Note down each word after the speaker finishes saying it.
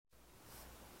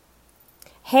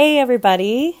Hey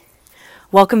everybody,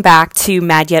 welcome back to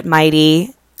Mad Yet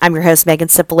Mighty. I'm your host Megan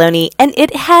Cipollone, and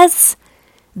it has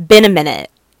been a minute.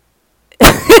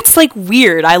 It's like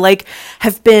weird. I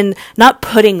have been not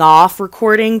putting off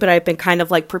recording, but I've been kind of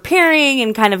preparing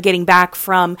and kind of getting back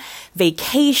from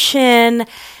vacation,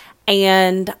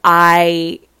 and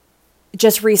I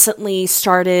just recently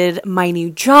started my new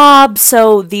job,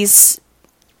 so this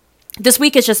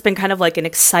week has just been kind of an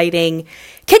exciting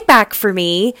kickback for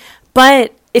me.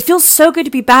 But it feels so good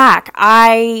to be back.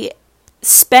 I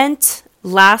spent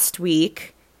last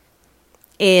week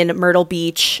in Myrtle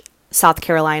Beach, South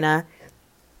Carolina.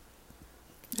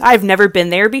 I've never been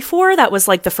there before. That was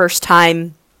the first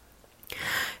time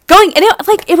going, and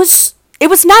it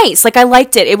was nice. I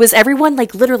liked it. It was everyone,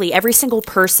 literally every single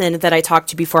person that I talked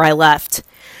to before I left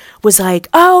was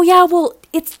oh yeah, well,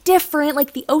 it's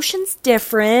different, the ocean's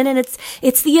different, and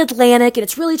it's the Atlantic, and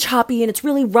it's really choppy, and it's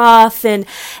really rough, and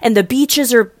the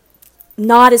beaches are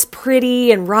not as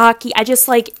pretty and rocky. I just,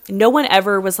 no one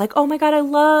ever was oh my god, I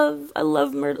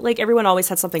love Myrtle. Everyone always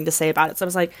had something to say about it, so I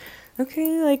was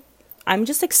okay, I'm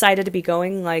just excited to be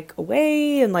going,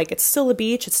 away, and, it's still a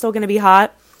beach, it's still gonna be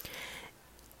hot.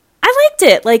 I liked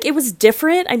it, it was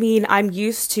different. I mean, I'm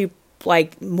used to,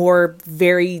 more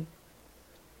very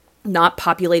not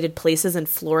populated places in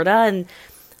Florida, and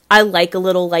I like a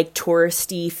little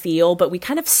touristy feel, but we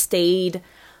kind of stayed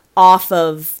off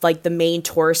of the main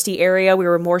touristy area. We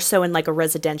were more so in a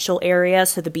residential area,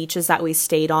 so the beaches that we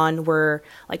stayed on were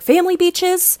family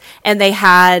beaches, and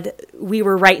we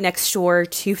were right next door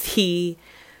to the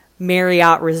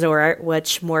Marriott Resort,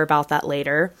 which more about that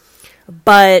later.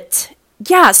 But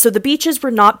yeah, so the beaches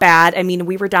were not bad. I mean,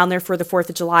 we were down there for the 4th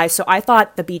of July, so I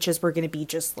thought the beaches were going to be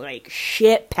just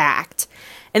shit packed.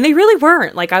 And they really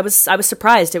weren't. I was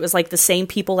surprised. It was the same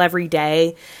people every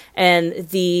day, and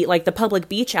the public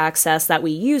beach access that we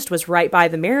used was right by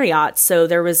the Marriott. So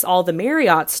there was all the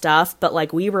Marriott stuff,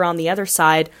 but we were on the other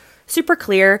side, super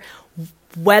clear.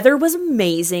 Weather was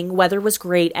amazing. Weather was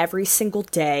great every single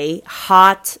day.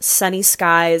 Hot, sunny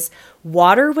skies.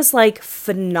 Water was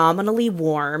phenomenally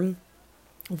warm.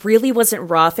 Really wasn't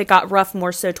rough. It got rough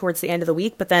more so towards the end of the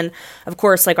week, but then of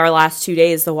course our last 2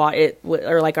 days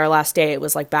our last day it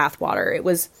was bath water. It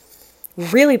was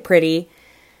really pretty.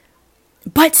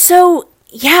 But so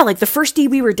yeah, the first day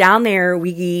we were down there,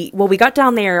 we got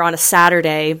down there on a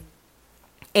Saturday,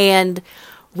 and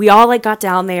we all got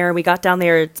down there. We got down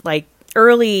there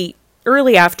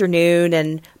early afternoon,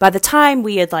 and by the time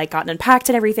we had gotten unpacked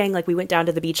and everything, we went down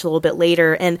to the beach a little bit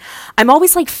later. And I'm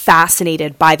always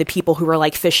fascinated by the people who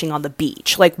are fishing on the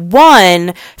beach.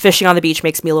 One, fishing on the beach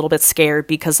makes me a little bit scared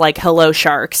because hello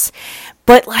sharks,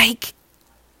 but I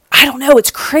don't know,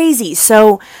 it's crazy.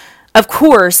 So of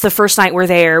course the first night we're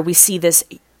there, we see this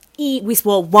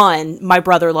my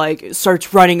brother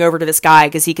starts running over to this guy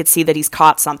because he could see that he's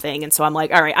caught something. And so I'm all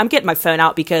right, I'm getting my phone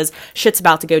out because shit's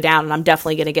about to go down, and I'm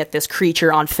definitely going to get this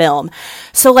creature on film.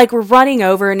 So we're running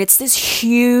over, and it's this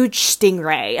huge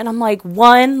stingray. And I'm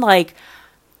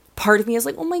part of me is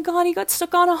oh my god, he got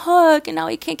stuck on a hook and now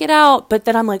he can't get out. But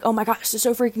then I'm oh my gosh, this is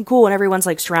so freaking cool. And everyone's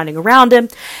surrounding around him,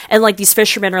 and these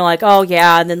fishermen are oh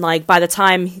yeah. And then by the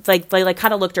time they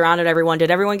kind of looked around at everyone,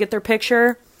 did everyone get their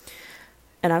picture?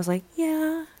 And I was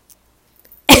yeah.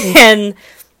 And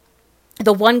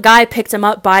the one guy picked him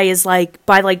up by his, by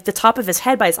the top of his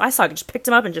head, by his eye socket, just picked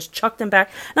him up and just chucked him back.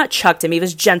 Not chucked him, he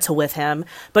was gentle with him.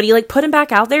 But he, put him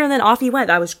back out there, and then off he went.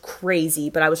 I was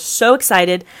crazy, but I was so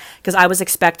excited because I was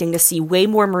expecting to see way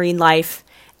more marine life,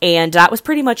 and that was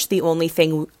pretty much the only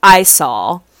thing I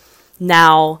saw.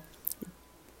 Now,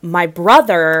 my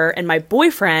brother and my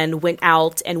boyfriend went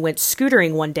out and went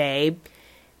scootering one day,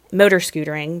 motor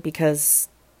scootering, because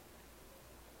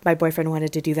my boyfriend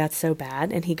wanted to do that so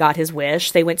bad, and he got his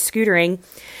wish. They went scootering,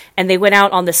 and they went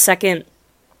out on the 2nd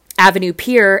Avenue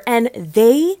Pier, and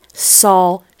they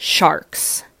saw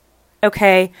sharks.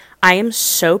 Okay, I am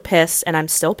so pissed, and I'm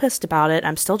still pissed about it.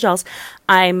 I'm still jealous.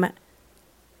 I'm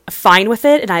fine with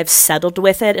it, and I've settled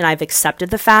with it, and I've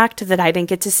accepted the fact that I didn't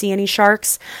get to see any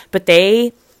sharks, but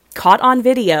they caught on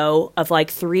video of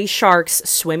 3 sharks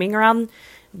swimming around,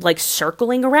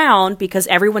 circling around, because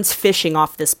everyone's fishing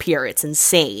off this pier. It's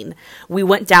insane. We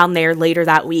went down there later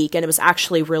that week, and it was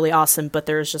actually really awesome, but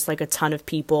there was just a ton of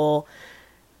people,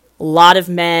 a lot of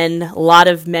men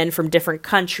from different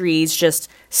countries just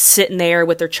sitting there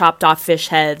with their chopped off fish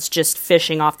heads, just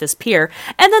fishing off this pier.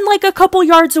 And then a couple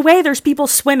yards away, there's people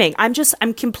swimming.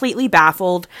 I'm completely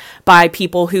baffled by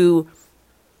people who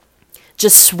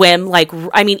just swim.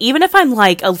 Even if I'm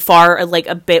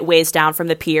a bit ways down from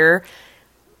the pier,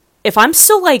 if I'm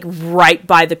still like right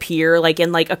by the pier, like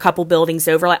in like a couple buildings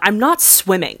over, like I'm not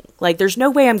swimming. Like there's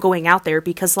no way I'm going out there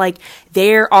because like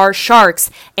there are sharks.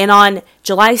 And on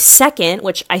July 2nd,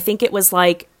 which I think it was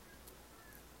like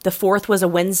the 4th was a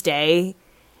Wednesday.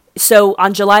 So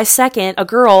on July 2nd,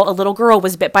 a little girl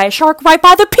was bit by a shark right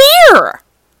by the pier.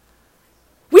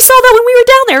 We saw that when we were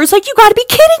down there. It was like, you gotta be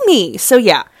kidding me. So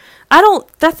yeah,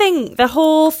 the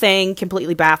whole thing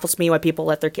completely baffles me why people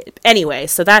let their kids. Anyway,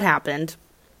 so that happened.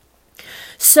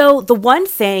 So the one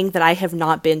thing that I have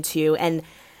not been to and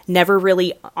never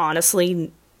really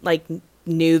honestly like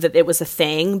knew that it was a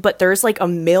thing, but there's like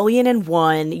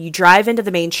 1,000,001. You drive into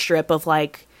the main strip of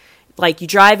like you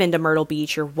drive into Myrtle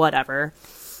Beach or whatever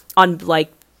on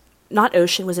like not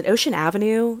Ocean, was it Ocean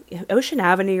Avenue? Ocean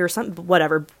Avenue or something,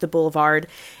 whatever, the boulevard.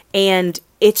 And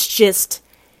it's just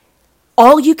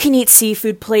all you can eat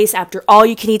seafood place after all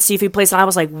you can eat seafood place. And I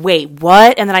was like, wait,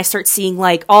 what? And then I start seeing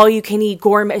like all you can eat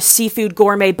seafood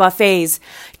gourmet buffets,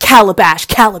 Calabash.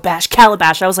 I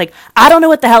was like, I don't know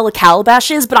what the hell a Calabash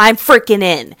is, but I'm freaking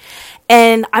in.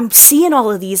 And I'm seeing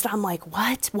all of these and I'm like,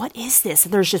 what is this?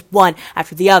 And there's just one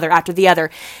after the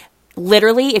other.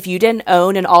 Literally, if you didn't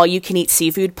own an all-you-can-eat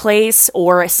seafood place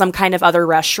or some kind of other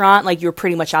restaurant, like, you're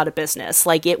pretty much out of business.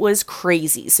 Like, it was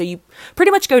crazy. So you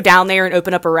pretty much go down there and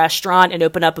open up a restaurant and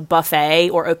open up a buffet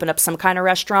or open up some kind of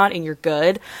restaurant and you're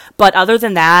good. But other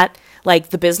than that, like,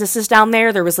 the businesses down there,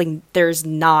 it was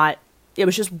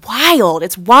just wild.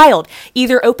 It's wild.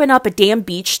 Either open up a damn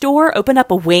beach store, open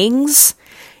up a Wings.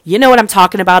 You know what I'm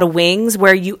talking about, a Wings,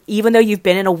 where even though you've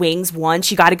been in a Wings once,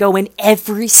 you got to go in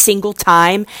every single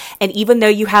time. And even though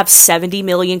you have 70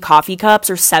 million coffee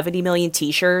cups or 70 million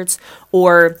t-shirts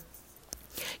or,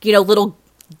 you know, little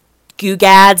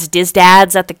googads,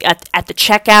 dizdads at the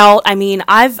checkout. I mean,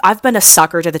 I've been a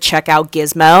sucker to the checkout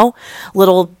gizmo,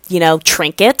 little, you know,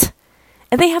 trinket,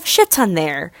 and they have shit ton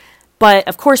there. But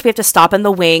of course we have to stop in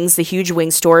the Wings, the huge wing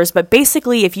stores. But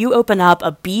basically, if you open up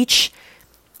a beach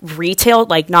retail,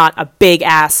 like not a big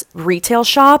ass retail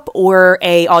shop or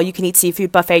a all you can eat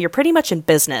seafood buffet, you're pretty much in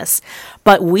business.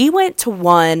 But we went to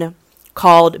one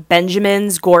called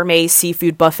Benjamin's Gourmet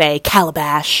Seafood Buffet,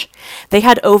 Calabash. They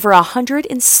had over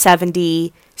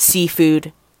 170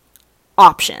 seafood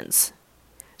options.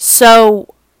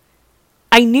 So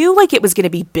I knew like it was going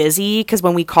to be busy because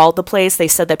when we called the place, they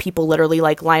said that people literally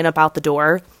like line up out the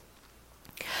door.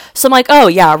 So I'm like, oh,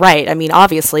 yeah, right. I mean,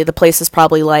 obviously, the place is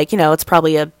probably like, you know, it's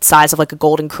probably a size of like a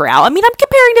Golden Corral. I mean, I'm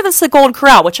comparing to this to Golden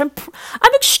Corral, which I'm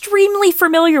extremely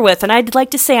familiar with, and I'd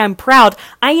like to say I'm proud.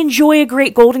 I enjoy a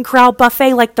great Golden Corral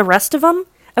buffet like the rest of them,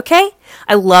 okay?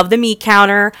 I love the meat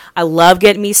counter. I love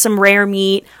getting me some rare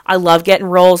meat. I love getting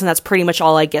rolls, and that's pretty much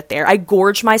all I get there. I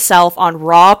gorge myself on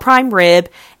raw prime rib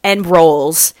and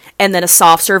rolls, and then a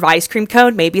soft serve ice cream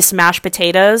cone, maybe some mashed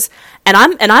potatoes, and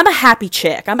I'm a happy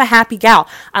chick. I'm a happy gal.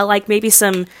 I like maybe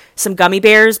some gummy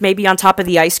bears, maybe on top of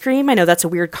the ice cream. I know that's a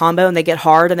weird combo, and they get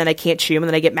hard, and then I can't chew them, and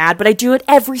then I get mad, but I do it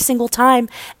every single time,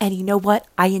 and you know what?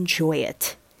 I enjoy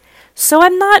it. So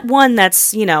I'm not one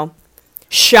that's, you know,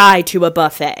 shy to a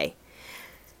buffet.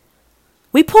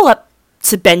 We pull up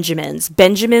to Benjamin's.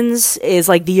 Benjamin's is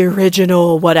like the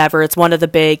original whatever. It's one of the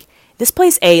big. This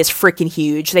place A is freaking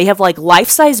huge. They have like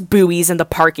life-size buoys in the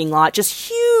parking lot.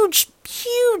 Just huge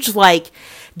like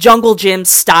jungle gym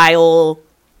style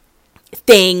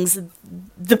things.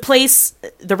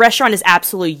 The restaurant is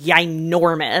absolutely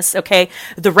ginormous, okay?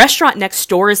 The restaurant next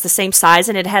door is the same size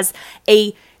and it has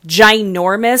a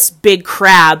ginormous big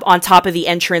crab on top of the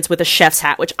entrance with a chef's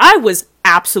hat, which I was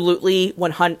absolutely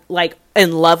 100 like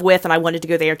in love with, and I wanted to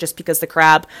go there just because the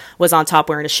crab was on top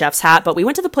wearing a chef's hat. But we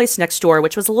went to the place next door,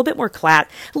 which was a little bit more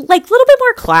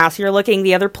classier looking.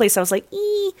 The other place I was like,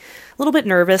 a little bit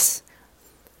nervous.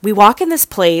 We walk in this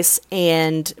place,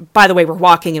 and by the way, we're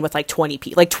walking in with like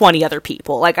 20 other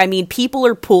people. Like, I mean, people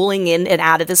are pulling in and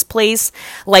out of this place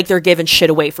like they're giving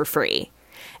shit away for free.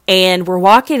 And we're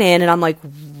walking in, and I'm like,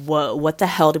 whoa, what the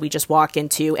hell did we just walk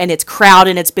into? And it's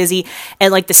crowded and it's busy.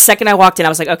 And like the second I walked in, I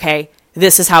was like, okay,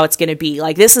 this is how it's going to be.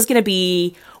 Like, this is going to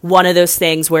be one of those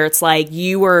things where it's like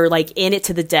you are like in it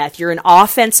to the death. You're an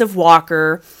offensive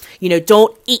walker. You know,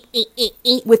 don't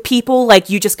eat with people. Like,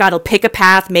 you just got to pick a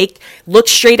path, look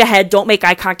straight ahead. Don't make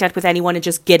eye contact with anyone and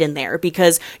just get in there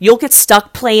because you'll get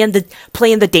stuck playing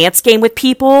the dance game with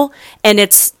people. And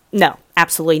no,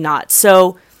 absolutely not.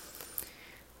 So,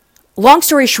 long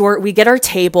story short, we get our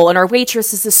table, and our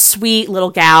waitress is this sweet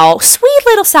little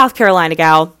South Carolina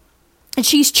gal, and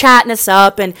she's chatting us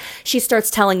up, and she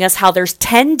starts telling us how there's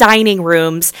 10 dining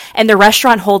rooms, and the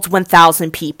restaurant holds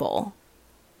 1,000 people.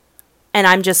 And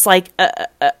I'm just like,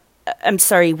 I'm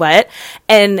sorry, what?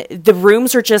 And the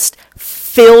rooms are just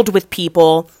filled with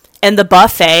people, And the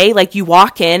buffet, like you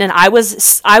walk in, and I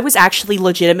was actually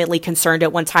legitimately concerned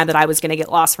at one time that I was going to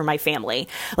get lost from my family.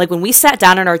 Like when we sat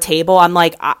down at our table, I'm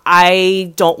like,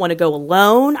 I don't want to go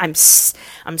alone. I'm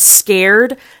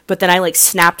scared. But then I like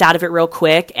snapped out of it real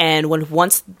quick. And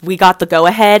once we got the go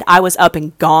ahead, I was up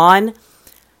and gone.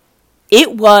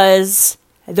 It was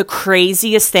the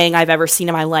craziest thing I've ever seen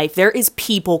in my life. There is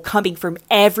people coming from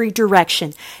every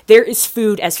direction. There is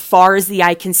food as far as the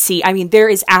eye can see. I mean, there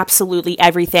is absolutely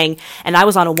everything. And I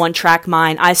was on a one-track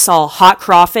mind. I saw hot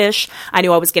crawfish. I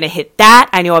knew I was going to hit that.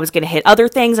 I knew I was going to hit other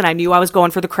things. And I knew I was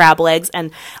going for the crab legs.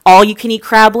 And all you can eat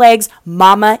crab legs,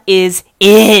 mama is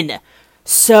in.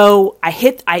 So I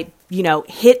hit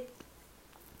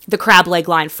the crab leg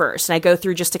line first. And I go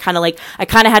through just to kind of like, I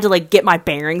kind of had to like get my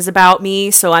bearings about me.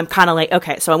 So I'm kind of like,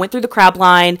 okay, so I went through the crab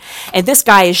line, and this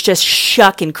guy is just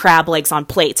shucking crab legs on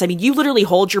plates. I mean, you literally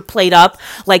hold your plate up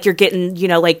like you're getting,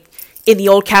 like in the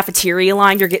old cafeteria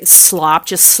line, you're getting slop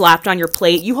just slapped on your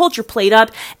plate. You hold your plate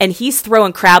up and he's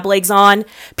throwing crab legs on.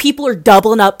 People are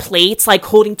doubling up plates, like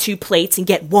holding 2 plates and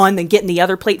get one, then getting the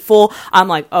other plate full. I'm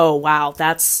like, oh wow,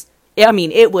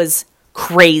 it was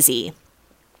crazy.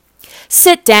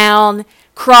 Sit down,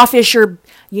 crawfish are,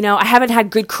 I haven't had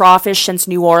good crawfish since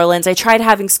New Orleans. I tried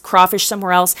having crawfish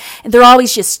somewhere else, and they're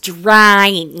always just dry.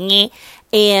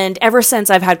 And ever since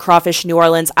I've had crawfish in New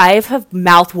Orleans, I have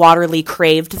mouth-waterly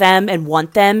craved them and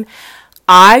want them.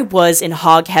 I was in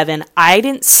hog heaven. I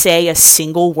didn't say a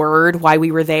single word while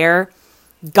we were there.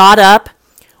 Got up,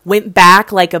 went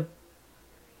back like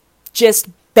just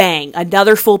bang,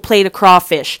 another full plate of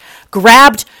crawfish.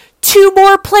 Grabbed 2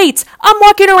 more plates. I'm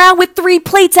walking around with 3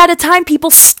 plates at a time,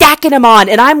 people stacking them on.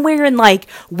 And I'm wearing like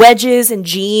wedges and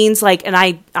jeans. And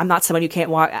I'm not someone who can't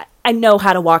walk. I know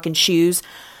how to walk in shoes.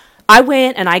 I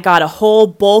went and I got a whole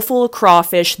bowl full of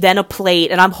crawfish, then a plate,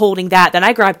 and I'm holding that. Then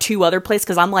I grabbed 2 other plates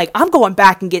because I'm like, I'm going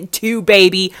back and getting 2,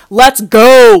 baby. Let's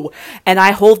go. And I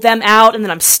hold them out, and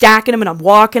then I'm stacking them and I'm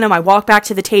walking them. I walk back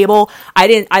to the table.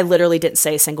 I literally didn't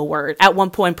say a single word. At one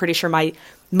point, I'm pretty sure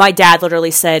my dad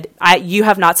literally said, you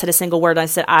have not said a single word. I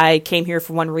said, I came here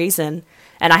for one reason,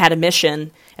 and I had a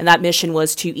mission, and that mission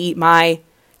was to eat my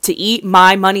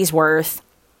money's worth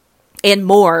and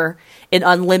more in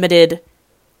unlimited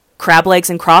crab legs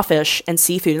and crawfish and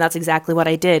seafood, and that's exactly what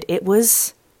I did. It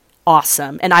was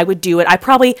awesome, and I would do it.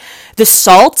 The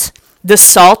salt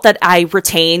that I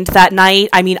retained that night,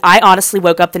 I mean, I honestly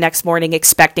woke up the next morning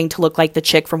expecting to look like the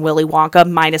chick from Willy Wonka,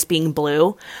 minus being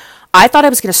blue. I thought I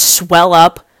was going to swell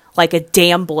up like a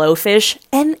damn blowfish,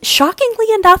 and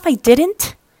shockingly enough, I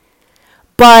didn't.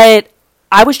 But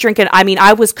I was drinking,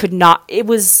 it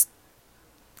was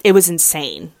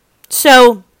insane.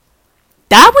 So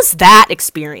that was that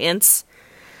experience,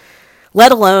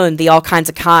 let alone the all kinds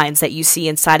of kinds that you see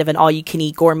inside of an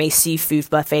all-you-can-eat gourmet seafood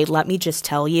buffet. Let me just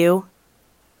tell you,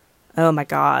 oh my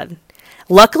God.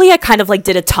 Luckily, I kind of like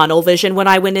did a tunnel vision when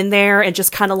I went in there and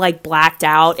just kind of like blacked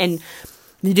out and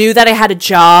knew that I had a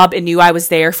job and knew I was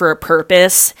there for a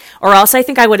purpose, or else I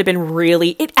think I would have been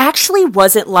it actually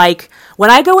wasn't like, when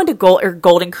I go into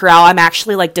Golden Corral, I'm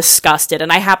actually like disgusted,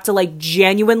 and I have to like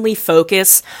genuinely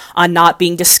focus on not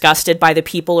being disgusted by the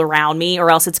people around me, or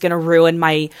else it's going to ruin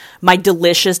my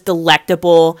delicious,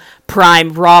 delectable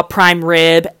raw prime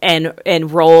rib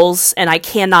and rolls, and I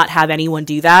cannot have anyone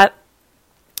do that.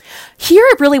 Here,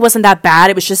 it really wasn't that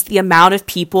bad. It was just the amount of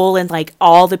people and like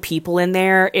all the people in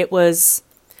there. It was,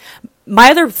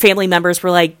 my other family members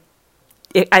were like,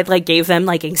 I like gave them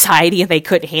like anxiety and they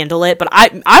couldn't handle it. But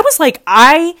I was like,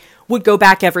 I would go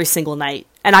back every single night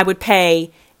and I would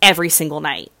pay every single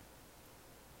night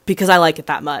because I like it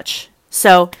that much.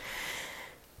 So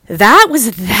that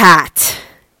was that.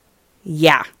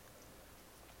 Yeah.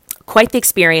 Quite the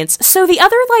experience. So the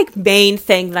other like main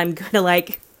thing that I'm going to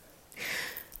like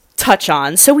touch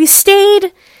on. So we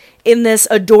stayed in this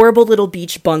adorable little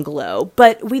beach bungalow,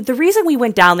 but the reason we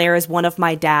went down there is one of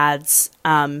my dad's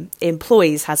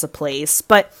employees has a place.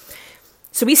 But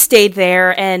so we stayed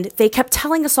there, and they kept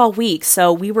telling us all week.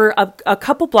 So we were a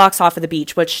couple blocks off of the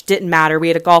beach, which didn't matter. We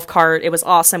had a golf cart. It was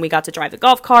awesome. We got to drive the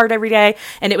golf cart every day,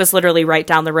 and it was literally right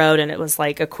down the road, and it was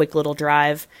like a quick little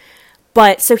drive.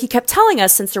 But so he kept telling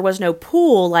us, since there was no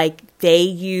pool, like they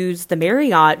use the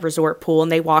Marriott resort pool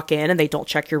and they walk in and they don't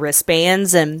check your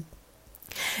wristbands, and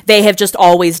they have just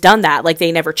always done that. Like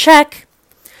they never check.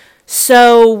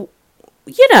 So,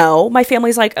 my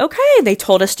family's like, okay, they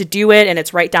told us to do it and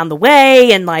it's right down the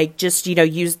way, and like just,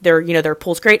 use their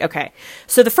pool's great. Okay.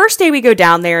 So the first day we go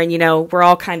down there, and, we're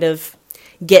all kind of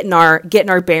getting our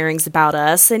bearings about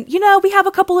us, and, we have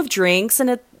a couple of drinks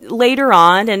and later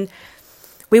on, and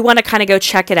we want to kind of go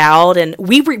check it out. And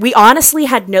we honestly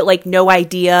had no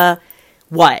idea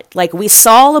what? Like, we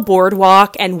saw the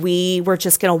boardwalk and we were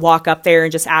just going to walk up there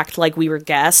and just act like we were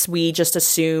guests. We just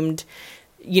assumed,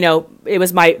 you know, it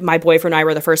was my boyfriend and I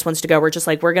were the first ones to go. We're just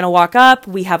like, we're going to walk up.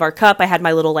 We have our cup. I had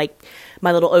my little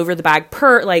over the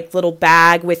bag little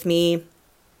bag with me.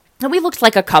 And we looked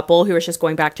like a couple who was just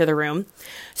going back to the room.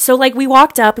 So, like, we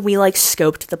walked up and we, like,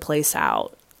 scoped the place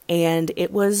out. And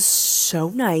it was so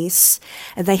nice.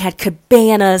 And they had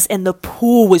cabanas and the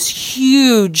pool was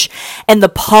huge. And the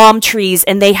palm trees.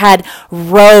 And they had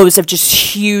rows of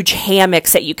just huge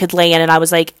hammocks that you could lay in. And I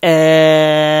was like,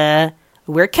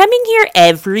 we're coming here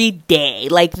every day.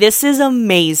 Like, this is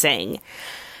amazing.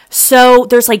 So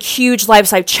there's like huge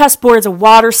life-size chessboards, a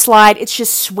water slide. It's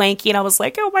just swanky. And I was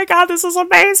like, oh my God, this is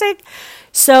amazing.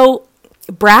 So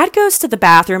Brad goes to the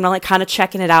bathroom and I'm like kind of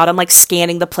checking it out. I'm like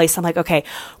scanning the place. I'm like, okay,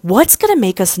 what's going to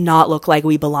make us not look like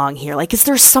we belong here? Like, is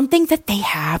there something that they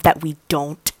have that we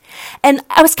don't? And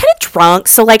I was kind of drunk.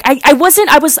 So like,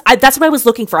 that's what I was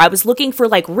looking for. I was looking for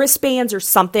like wristbands or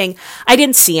something. I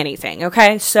didn't see anything.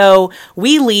 Okay. So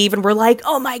we leave and we're like,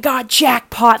 oh my God,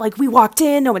 jackpot. Like, we walked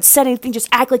in, no one said anything. Just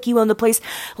act like you own the place,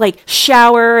 like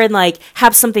shower and like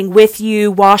have something with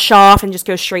you, wash off and just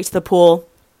go straight to the pool.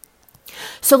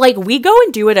 So like we go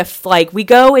and do it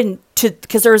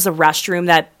because there's a restroom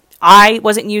that I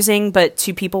wasn't using, but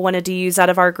 2 people wanted to use out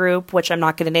of our group, which I'm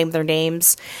not going to name their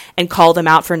names and call them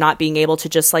out for not being able to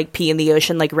just like pee in the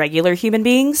ocean like regular human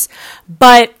beings.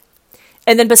 And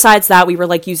then besides that, we were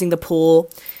like using the pool.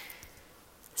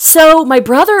 So my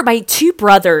 2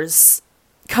 brothers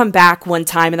come back one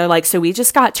time and they're like, so we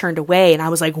just got turned away. And I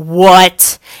was like,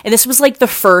 what? And this was like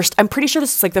I'm pretty sure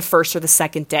this was like the first or the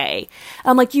second day.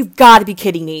 I'm like, you've got to be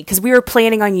kidding me. Because we were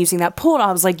planning on using that pool. And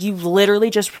I was like, you literally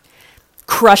just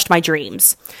crushed my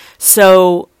dreams.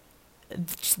 So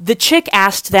the chick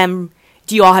asked them,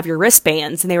 do you all have your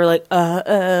wristbands? And they were like,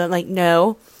 like,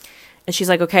 no. And she's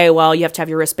like, okay, well, you have to have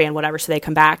your wristband, whatever. So they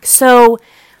come back. So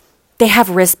they have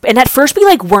and at first we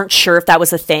like weren't sure if that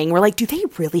was a thing. We're like, do they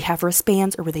really have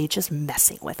wristbands or were they just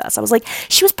messing with us? I was like,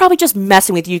 she was probably just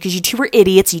messing with you because you 2 were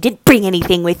idiots. You didn't bring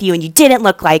anything with you and you didn't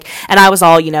look like, and I was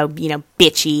all, you know,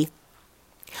 bitchy.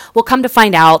 Well, come to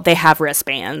find out they have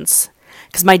wristbands.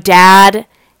 Because my dad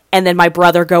and then my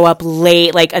brother go up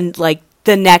late, and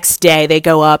the next day they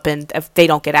go up and if they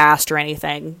don't get asked or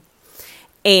anything.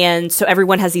 And so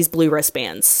everyone has these blue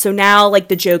wristbands. So now, like,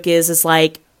 the joke is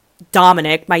like,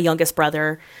 Dominic, my youngest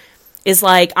brother, is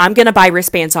like, I'm going to buy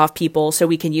wristbands off people so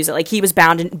we can use it. Like, he was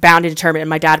bound and determined. And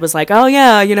my dad was like, oh,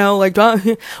 yeah, you know, like,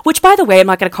 which, by the way, I'm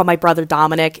not going to call my brother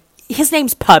Dominic. His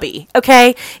name's Pubby,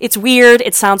 okay? It's weird.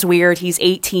 It sounds weird. He's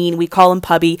 18. We call him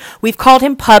Pubby. We've called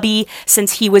him Pubby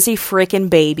since he was a frickin'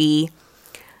 baby.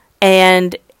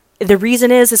 And the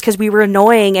reason is because we were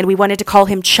annoying and we wanted to call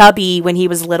him Chubby when he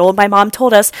was little. My mom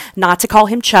told us not to call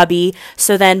him Chubby.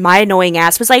 So then my annoying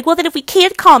ass was like, well, then if we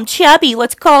can't call him Chubby,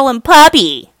 let's call him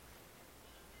Pubby.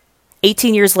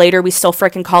 18 years later, we still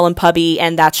frickin' call him Pubby,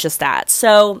 and that's just that.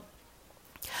 So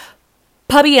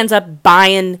Pubby ends up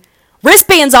buying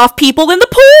wristbands off people in the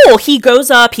pool. He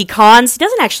goes up, he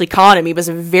doesn't actually con him. He was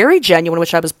very genuine,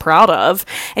 which I was proud of.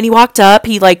 And he walked up,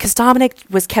 because Dominic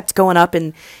kept going up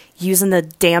and using the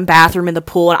damn bathroom in the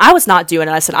pool. And I was not doing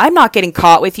it. I said, I'm not getting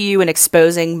caught with you and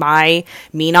exposing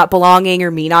me not belonging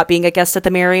or me not being a guest at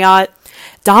the Marriott.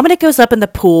 Dominic goes up in the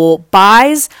pool,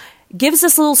 gives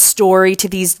this little story to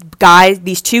these guys,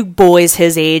 these 2 boys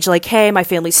his age, like, hey, my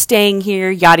family's staying here,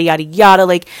 yada, yada, yada.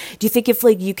 Like, do you think if,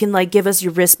 like, you can, like, give us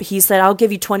your he said, I'll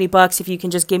give you $20 if you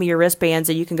can just give me your wristbands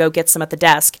and you can go get some at the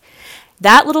desk.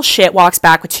 That little shit walks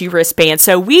back with 2 wristbands.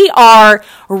 So we are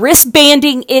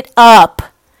wristbanding it up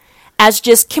as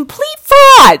just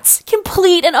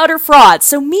complete and utter frauds.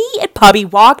 So me and Pubby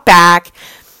walk back,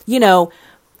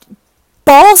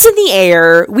 balls in the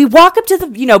air. We walk up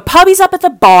to Pubby's up at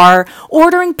the bar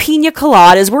ordering pina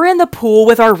coladas. We're in the pool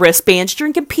with our wristbands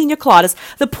drinking pina coladas.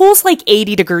 The pool's like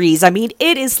 80 degrees. I mean,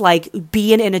 it is like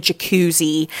being in a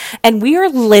jacuzzi, and we are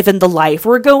living the life.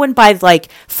 We're going by,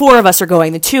 like, 4 of us are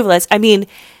going, the 2 of us. I mean,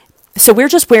 so we're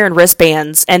just wearing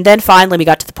wristbands. And then finally we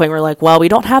got to the point where we're like, well, we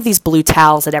don't have these blue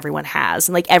towels that everyone has.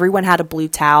 And, like, everyone had a blue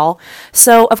towel.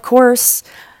 So, of course,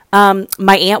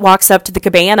 my aunt walks up to the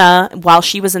cabana while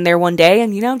she was in there one day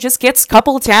and, just gets a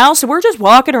couple of towels. So we're just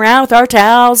walking around with our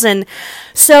towels. And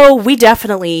so we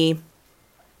definitely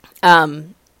did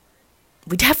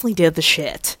the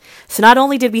shit. So not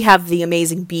only did we have the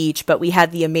amazing beach, but we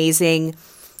had the amazing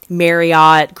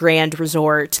Marriott Grand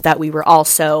Resort that we were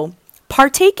also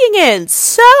partaking in.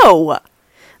 So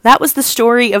that was the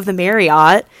story of the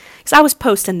Marriott, because I was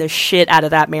posting the shit out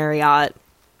of that Marriott.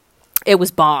 It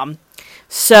was bomb.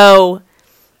 So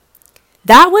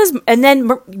that was, and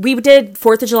then we did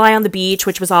 4th of July on the beach,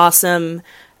 which was awesome.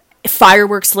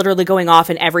 Fireworks literally going off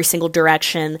in every single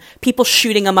direction. People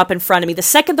shooting them up in front of me. The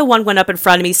second the one went up in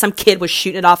front of me, some kid was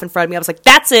shooting it off in front of me. I was like,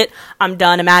 that's it. I'm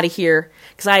done. I'm out of here.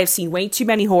 Because I have seen way too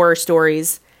many horror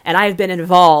stories, and I have been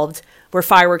involved where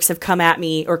fireworks have come at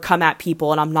me or come at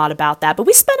people, and I'm not about that. But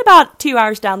we spent about 2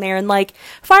 hours down there, and, like,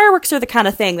 fireworks are the kind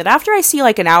of thing that after I see,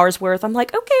 like, an hour's worth, I'm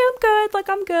like, okay, I'm good. Like,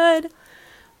 I'm good.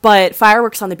 But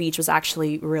fireworks on the beach was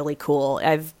actually really cool.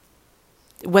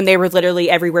 When they were literally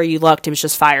everywhere you looked, it was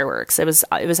just fireworks. It was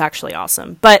actually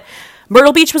awesome. But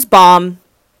Myrtle Beach was bomb.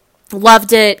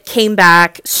 Loved it. Came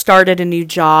back. Started a new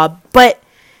job. But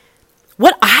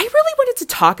what I really wanted to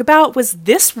talk about was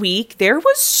this week, there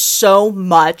was so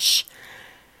much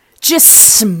just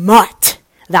smut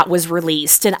that was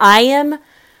released. And I am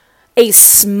a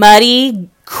smutty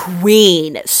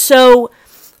queen. So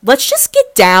let's just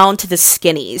get down to the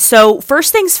skinny. So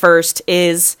first things first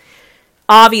is,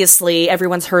 obviously,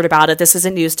 everyone's heard about it. This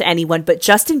isn't news to anyone, but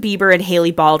Justin Bieber and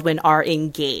Hailey Baldwin are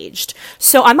engaged.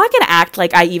 So I'm not going to act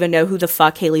like I even know who the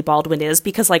fuck Hailey Baldwin is,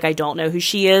 because, like, I don't know who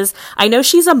she is. I know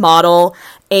she's a model,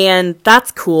 and that's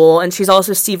cool. And she's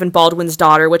also Stephen Baldwin's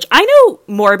daughter, which I know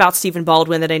more about Stephen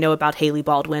Baldwin than I know about Hailey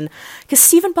Baldwin, because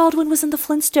Stephen Baldwin was in the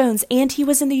Flintstones, and he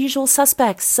was in The Usual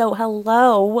Suspects. So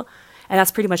hello. And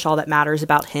that's pretty much all that matters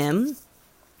about him.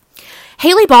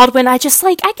 Hailey Baldwin, I could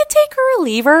take her or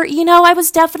leave her. You know, I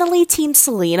was definitely Team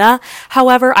Selena.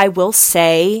 However, I will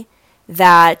say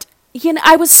that, you know,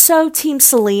 I was so Team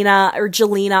Selena or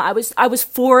Jelena. I was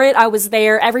for it. I was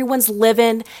there. Everyone's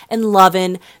living and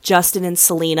loving Justin and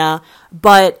Selena.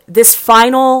 But this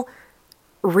final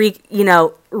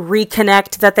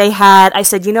reconnect that they had, I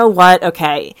said, you know what?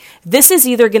 Okay, this is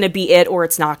either going to be it or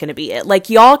it's not going to be it. Like,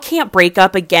 y'all can't break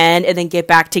up again and then get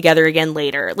back together again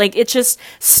later. Like, it just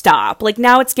stop. Like,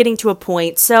 now it's getting to a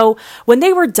point. So when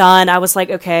they were done, I was like,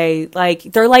 okay, like,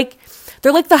 they're like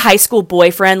the high school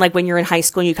boyfriend, like when you're in high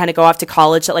school and you kind of go off to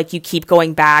college that, like, you keep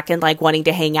going back and, like, wanting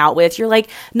to hang out with. You're like,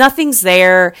 nothing's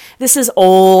there. This is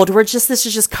old. This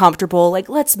is just comfortable. Like,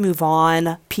 let's move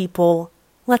on, people.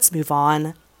 Let's move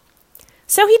on.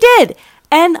 So he did.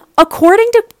 And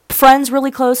according to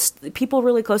people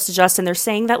really close to Justin, they're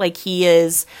saying that, like, he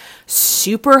is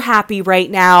super happy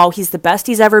right now. He's the best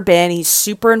he's ever been. He's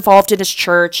super involved in his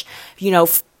church, you know,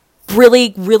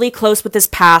 really, really close with his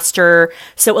pastor.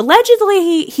 So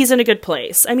allegedly he's in a good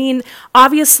place. I mean,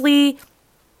 obviously,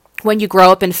 when you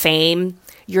grow up in fame,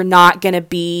 you're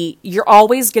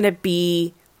always going to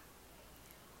be,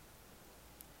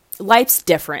 life's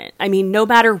different. I mean, no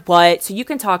matter what. So you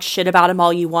can talk shit about him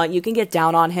all you want. You can get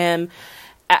down on him.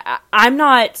 I'm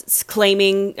not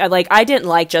claiming, like, I didn't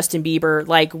like Justin Bieber.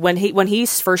 Like, when he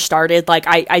first started, like,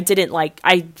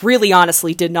 I really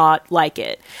honestly did not like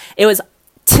it. It was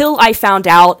till I found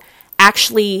out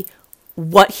actually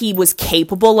what he was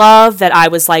capable of that I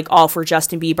was, like, all for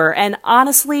Justin Bieber. And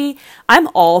honestly, I'm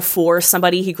all for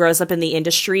somebody who grows up in the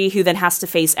industry who then has to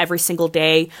face every single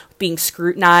day being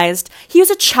scrutinized. He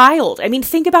was a child. I mean,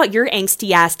 think about your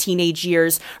angsty ass teenage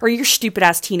years or your stupid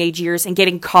ass teenage years and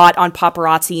getting caught on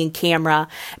paparazzi and camera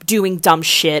doing dumb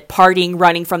shit, partying,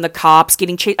 running from the cops,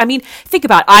 getting chased. I mean, think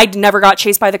about it. I never got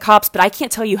chased by the cops, but I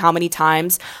can't tell you how many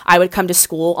times I would come to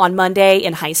school on Monday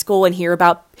in high school and hear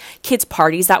about kids'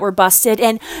 parties that were busted,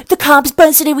 and the cops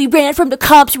busted and we ran from the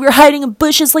cops, we were hiding in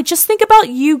bushes. Like, just think about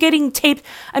you getting taped.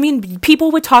 I mean, people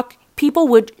would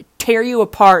tear you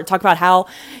apart, talk about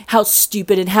how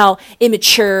stupid and how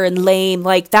immature and lame.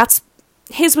 Like,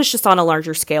 his was just on a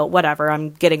larger scale. Whatever,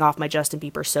 I'm getting off my Justin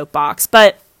Bieber soapbox.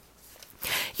 But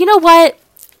you know what?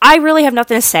 I really have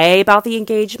nothing to say about the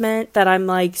engagement that I'm,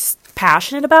 like,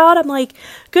 passionate about. I'm like,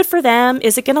 good for them.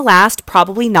 Is it gonna last?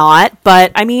 Probably not.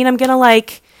 But I mean, I'm gonna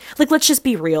like let's just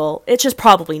be real. It's just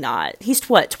probably not. He's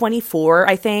 24,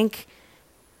 I think,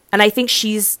 and I think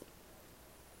she's.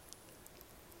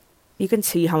 You can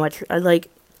see how much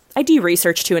I do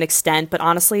research to an extent, but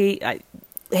honestly,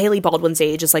 Hailey Baldwin's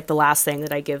age is, like, the last thing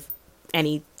that I give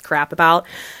any crap about.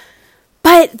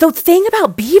 But the thing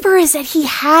about Bieber is that he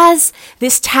has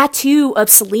this tattoo of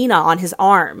Selena on his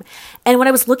arm. And when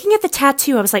I was looking at the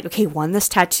tattoo, I was like, okay, this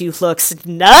tattoo looks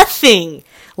nothing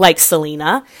like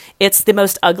Selena. It's the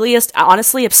most ugliest.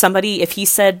 Honestly, if he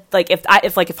said, like, if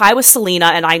I was Selena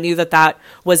and I knew that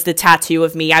was the tattoo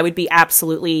of me, I would be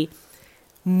absolutely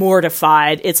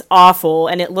mortified. It's awful,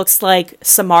 and it looks like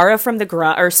Samara from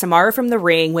the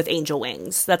Ring with angel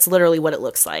wings. That's literally what it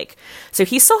looks like. So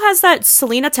he still has that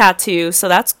Selena tattoo, so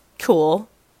that's cool.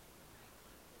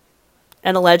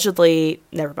 And allegedly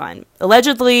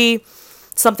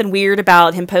something weird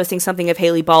about him posting something of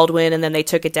Hailey Baldwin, and then they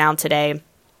took it down today.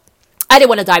 I didn't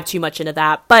want to dive too much into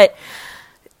that, but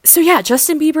so yeah,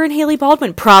 Justin Bieber and Hailey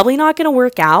Baldwin probably not going to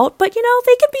work out, but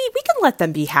we can let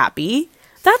them be happy.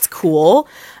 That's cool.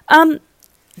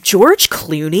 George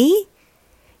Clooney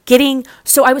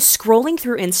so I was scrolling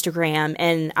through Instagram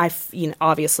and I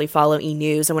obviously follow E!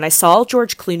 News, and when I saw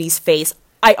George Clooney's face,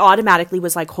 I automatically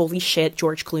was like, holy shit,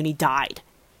 George Clooney died.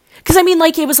 Because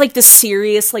it was like this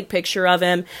serious picture of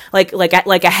him, like a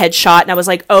headshot, and I was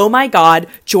like, oh my god,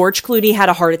 George Clooney had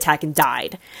a heart attack and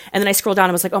died. And then I scrolled down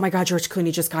and was like, oh my god, George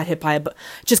Clooney just got hit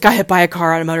by a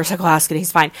car on a motorcycle accident.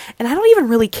 He's fine. And I don't even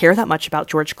really care that much about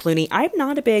George Clooney. I'm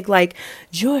not a big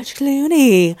George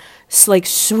Clooney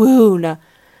swoon,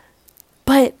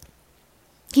 but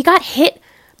he got hit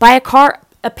by a car.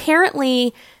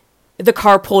 Apparently, the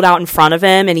car pulled out in front of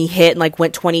him and he hit and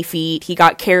went 20 feet. He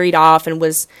got carried off and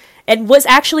was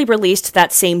actually released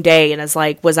that same day and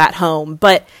was at home,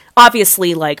 but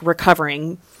obviously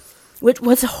recovering, which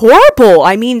was horrible.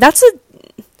 I mean, that's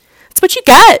what you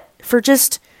get for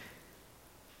just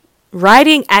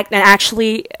riding. And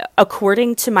actually,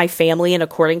 according to my family and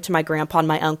according to my grandpa and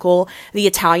my uncle, the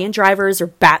Italian drivers are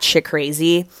batshit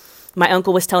crazy. My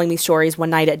uncle was telling me stories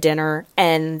one night at dinner,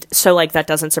 and so that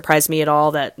doesn't surprise me at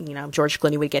all that George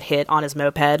Clooney would get hit on his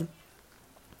moped.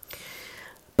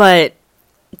 But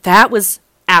that was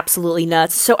absolutely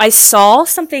nuts. So I saw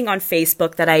something on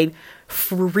Facebook that I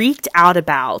freaked out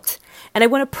about, and I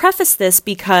want to preface this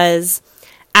because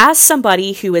as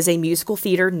somebody who is a musical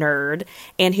theater nerd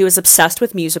and who is obsessed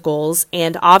with musicals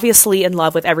and obviously in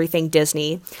love with everything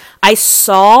Disney, I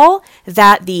saw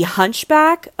that the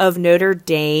Hunchback of Notre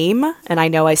Dame, and I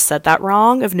know I said that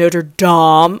wrong, of Notre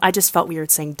Dame. I just felt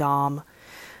weird saying Dame.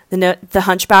 The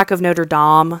Hunchback of Notre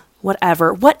Dame,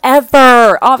 whatever.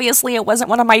 Obviously, it wasn't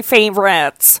one of my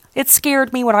favorites. It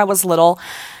scared me when I was little.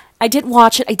 I didn't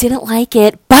watch it. I didn't like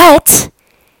it, but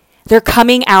they're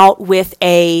coming out with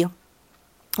a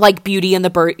Beauty and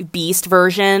the Beast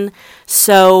version.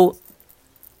 So,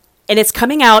 and it's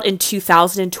coming out in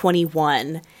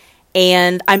 2021.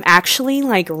 And I'm actually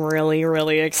really,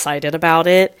 really excited about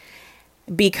it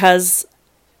because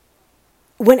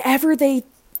whenever they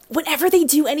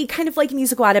do any kind of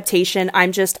musical adaptation,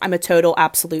 I'm a total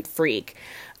absolute freak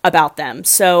about them.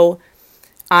 So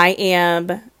I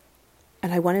am,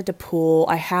 and I wanted to pull,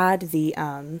 I had the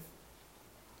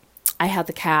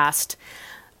cast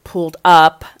pulled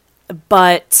up,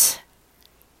 but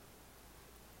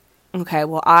okay,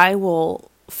 well, I will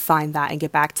find that and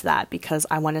get back to that because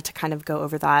I wanted to kind of go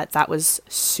over that. That was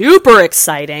super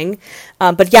exciting.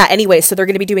 But yeah, anyway, so they're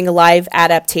going to be doing a live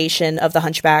adaptation of The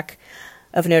Hunchback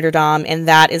of Notre Dame, and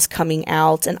that is coming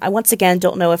out. And I, once again,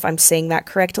 don't know if I'm saying that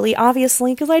correctly,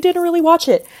 obviously, because I didn't really watch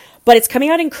it. But it's coming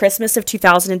out in Christmas of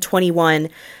 2021.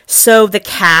 So the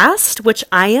cast, which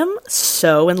I am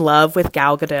so in love with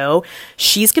Gal Gadot,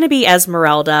 she's going to be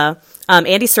Esmeralda.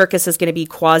 Andy Serkis is going to be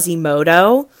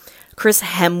Quasimodo. Chris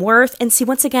Hemsworth. And see,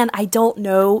 once again, I don't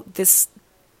know this.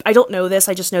 I just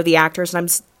know the actors, and I'm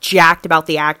jacked about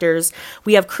the actors.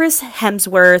 We have Chris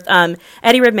Hemsworth,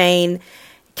 Eddie Redmayne,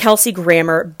 Kelsey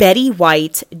Grammer, Betty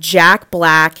White, Jack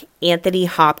Black, Anthony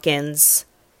Hopkins.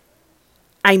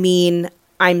 I mean,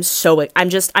 I'm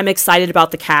excited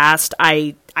about the cast.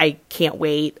 I can't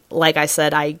wait. Like I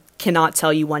said, I cannot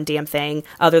tell you one damn thing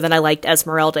other than I liked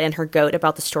Esmeralda and her goat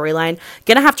about the storyline.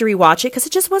 Gonna have to rewatch it because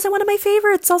it just wasn't one of my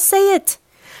favorites. I'll say it.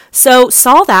 So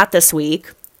saw that this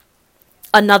week.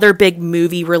 Another big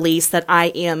movie release that I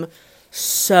am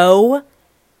so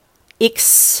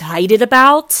excited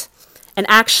about. And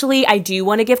actually, I do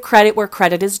want to give credit where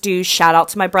credit is due. Shout out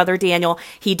to my brother Daniel.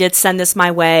 He did send this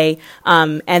my way.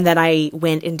 And then I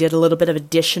went and did a little bit of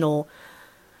additional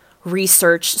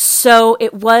research. So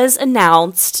it was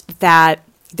announced that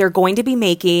they're going to be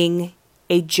making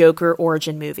a Joker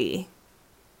origin movie.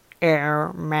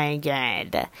 Oh my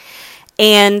God.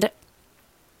 And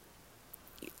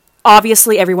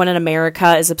obviously everyone in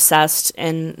America is obsessed,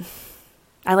 and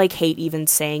I hate even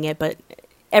saying it, but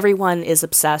everyone is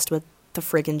obsessed with the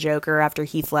friggin' Joker after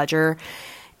Heath Ledger.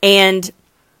 And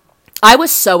I was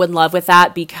so in love with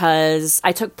that because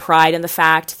I took pride in the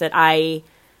fact that I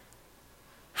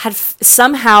had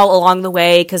somehow along the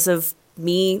way, because of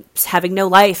me having no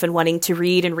life and wanting to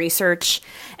read and research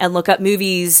and look up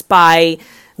movies by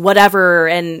whatever,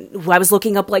 and I was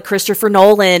looking up Christopher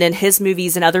Nolan and his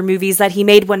movies and other movies that he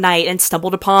made one night, and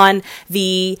stumbled upon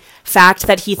the fact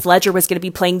that Heath Ledger was going to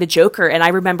be playing the Joker. And I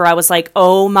remember I was like,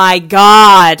 oh my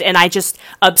God. And I just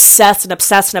obsessed.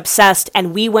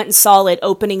 And we went and saw it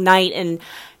opening night in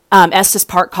Estes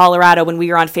Park, Colorado, when we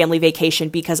were on family vacation,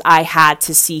 because I had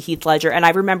to see Heath Ledger. And I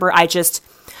remember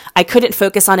I couldn't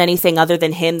focus on anything other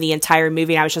than him the entire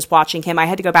movie. I was just watching him. I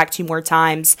had to go back 2 more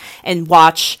times and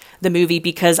watch the movie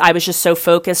because I was just so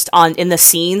focused on in the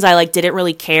scenes. I like didn't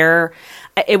really care.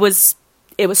 It was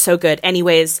so good.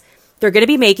 Anyways, they're going to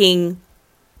be making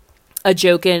a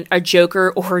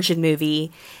Joker origin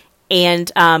movie,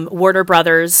 and Warner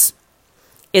Brothers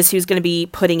is who's going to be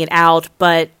putting it out,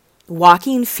 but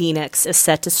Joaquin Phoenix is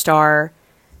set to star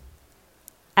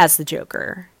as the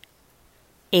Joker.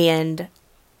 And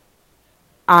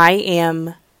I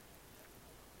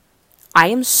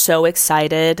am so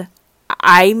excited.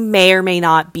 I may or may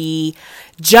not be,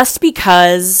 just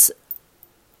because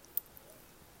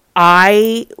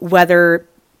whether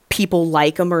people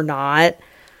like him or not,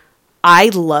 I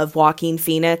love Joaquin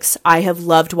Phoenix. I have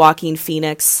loved Joaquin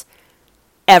Phoenix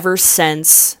ever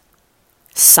since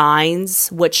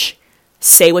Signs, which,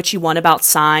 say what you want about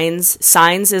Signs.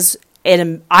 Signs is,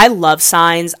 and I love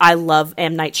Signs. I love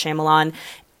M. Night Shyamalan.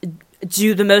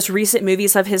 Do the most recent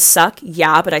movies of his suck?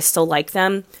 Yeah, but I still like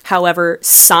them. However,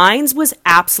 Signs was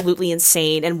absolutely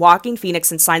insane. And Joaquin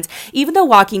Phoenix in Signs, even though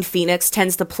Joaquin Phoenix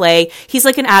tends to play, he's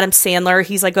like an Adam Sandler.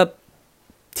 He's like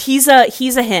he's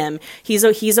a him. He's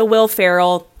a Will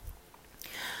Ferrell.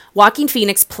 Joaquin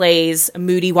Phoenix plays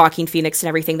moody Joaquin Phoenix and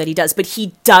everything that he does, but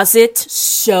he does it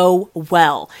so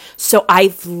well. So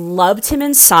I've loved him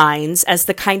in Signs as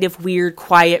the kind of weird,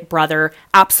 quiet brother.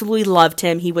 Absolutely loved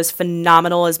him. He was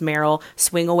phenomenal as Meryl.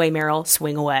 Swing away, Meryl,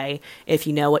 swing away. If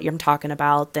you know what I'm talking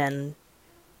about, then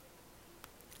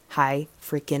high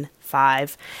freaking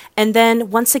five. And then,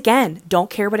 once again, don't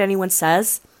care what anyone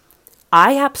says.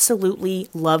 I absolutely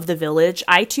love The Village.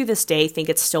 I, to this day, think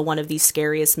it's still one of the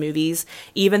scariest movies,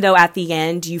 even though at the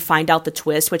end you find out the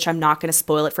twist, which I'm not going to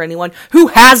spoil it for anyone who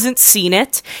hasn't seen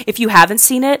it. If you haven't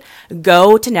seen it,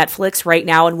 go to Netflix right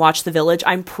now and watch The Village.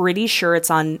 I'm pretty sure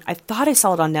it's on, I thought I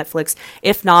saw it on Netflix.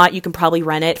 If not, you can probably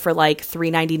rent it for like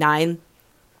 $3.99.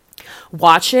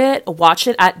 Watch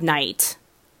it at night,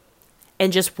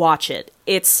 and just watch it.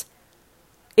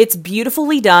 It's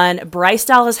beautifully done. Bryce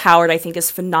Dallas Howard, I think,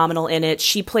 is phenomenal in it.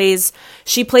 She plays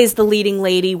the leading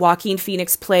lady. Joaquin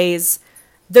Phoenix plays.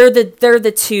 They're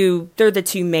the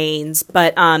two mains,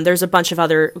 but there's a bunch of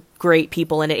other great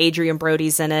people in it. Adrian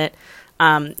Brody's in it.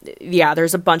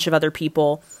 There's a bunch of other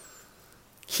people.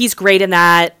 He's great in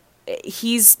that.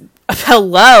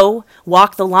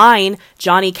 Walk the Line.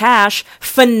 Johnny Cash,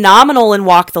 phenomenal in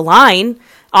Walk the Line.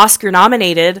 Oscar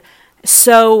nominated.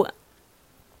 So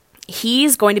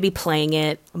he's going to be playing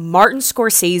it. Martin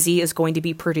Scorsese is going to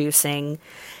be producing.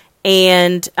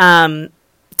 And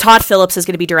Todd Phillips is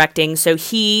going to be directing. So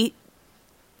he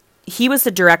was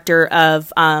the director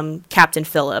of Captain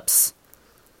Phillips.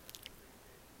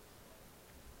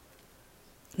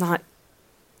 Not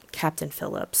Captain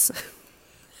Phillips.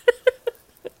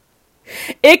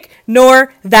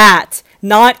 Ignore that.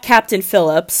 Not Captain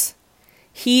Phillips.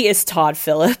 He is Todd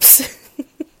Phillips.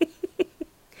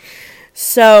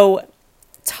 So,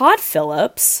 Todd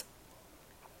Phillips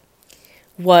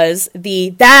was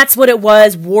that's what it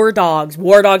was, War Dogs.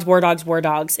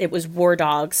 It was War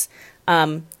Dogs.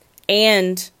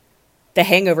 And the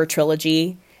Hangover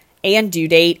trilogy, and Due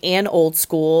Date, and Old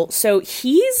School. So,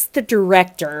 he's the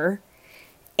director,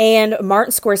 and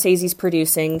Martin Scorsese's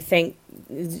producing.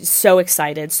 So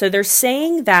excited. So they're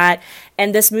saying that,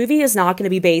 and this movie is not going to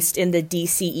be based in the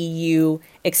DCEU,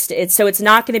 so it's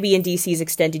not going to be in DC's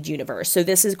extended universe. So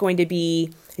this is going to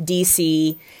be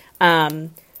DC.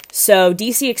 So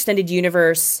DC extended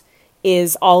universe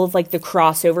is all of like the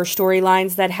crossover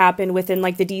storylines that happen within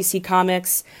like the DC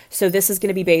comics. So this is going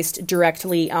to be based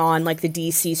directly on like the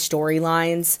DC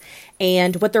storylines.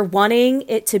 And what they're wanting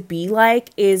it to be like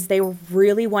is they were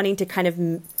really wanting to kind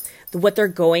of, what they're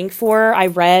going for, I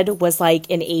read, was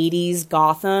like an 80s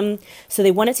Gotham. So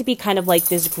they want it to be kind of like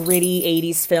this gritty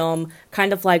 80s film,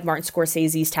 kind of like Martin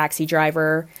Scorsese's Taxi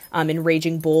Driver and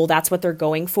Raging Bull. That's what they're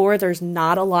going for. There's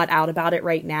not a lot out about it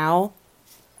right now.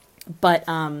 But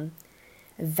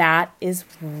that is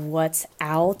what's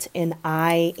out, and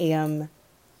I'm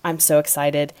so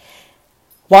excited.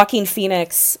 Joaquin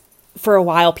Phoenix, for a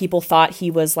while, people thought he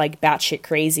was like batshit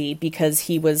crazy because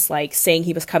he was like saying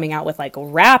he was coming out with like a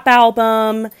rap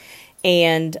album,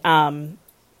 and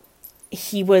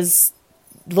he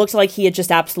looked like he had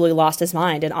just absolutely lost his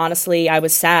mind. And honestly, I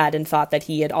was sad and thought that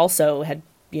he had also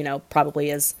probably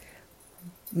has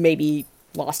maybe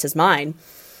lost his mind.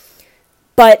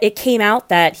 But it came out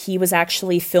that he was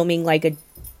actually filming like a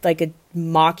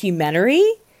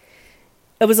mockumentary.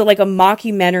 It was like a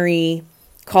mockumentary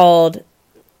called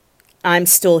I'm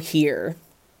Still Here.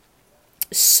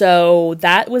 So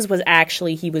that was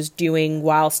actually he was doing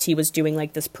whilst he was doing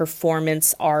like this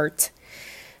performance art.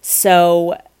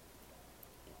 So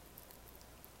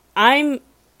I'm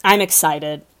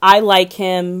excited. I like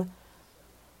him.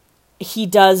 He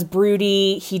does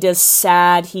broody, he does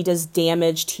sad, he does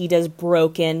damaged, he does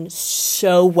broken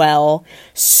so well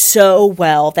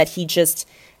that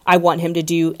I want him to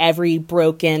do every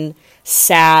broken,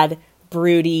 sad,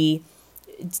 broody,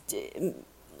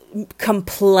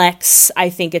 complex.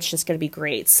 I think it's just going to be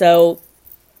great. So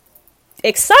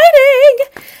exciting.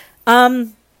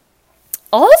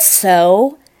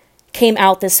 Also came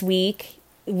out this week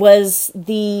was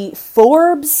the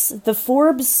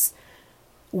Forbes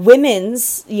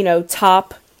women's,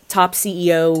 top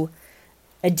CEO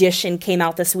edition came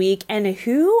out this week, and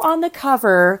who on the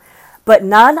cover but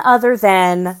none other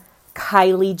than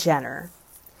Kylie Jenner.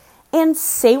 And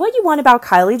say what you want about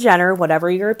Kylie Jenner, whatever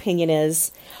your opinion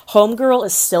is, Homegirl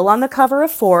is still on the cover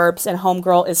of Forbes, and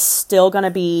Homegirl is still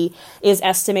is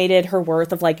estimated her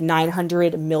worth of like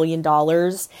 $900 million,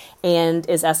 and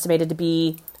is estimated to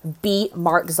beat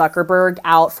Mark Zuckerberg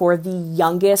out for the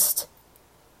youngest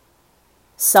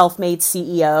self-made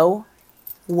CEO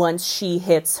once she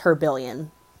hits her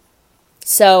billion.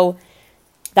 So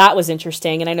that was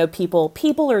interesting. And I know people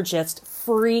are just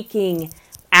freaking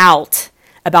out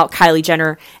about Kylie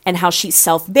Jenner and how she's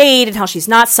self-made and how she's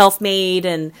not self-made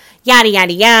and yada,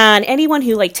 yada, yada. And anyone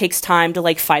who takes time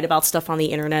to fight about stuff on the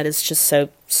internet is just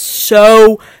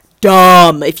so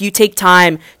dumb. If you take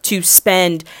time to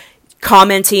spend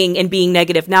commenting and being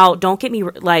negative. Now, don't get me,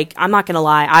 I'm not gonna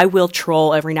lie, I will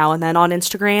troll every now and then on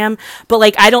Instagram,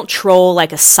 but I don't troll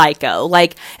like a psycho.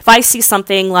 If I see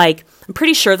something I'm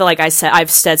pretty sure that I've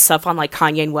said stuff on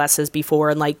Kanye and West's before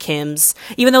and Kim's,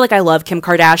 even though I love Kim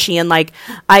Kardashian,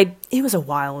 it was a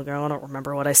while ago, I don't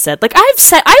remember what I said.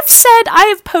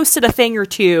 I've posted a thing or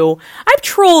two, I've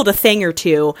trolled a thing or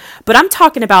two, but I'm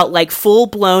talking about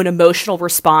full-blown emotional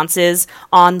responses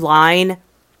online.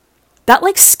 That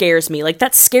scares me.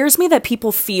 That scares me that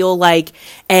people feel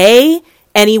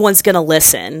anyone's gonna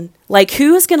listen.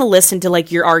 Who's gonna listen to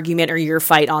your argument or your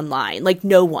fight online?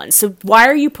 No one. So why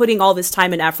are you putting all this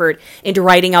time and effort into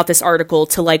writing out this article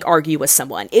to argue with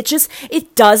someone?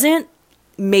 It doesn't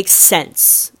make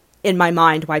sense in my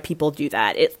mind why people do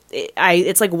that.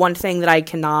 It's one thing that I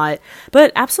cannot,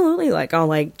 but absolutely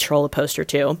I'll troll a post or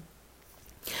two.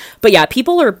 But yeah,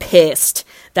 people are pissed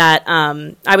that,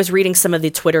 I was reading some of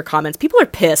the Twitter comments. People are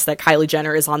pissed that Kylie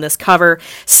Jenner is on this cover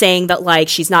saying that,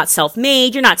 she's not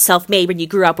self-made. You're not self-made when you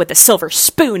grew up with a silver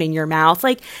spoon in your mouth.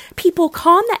 People,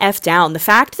 calm the F down. The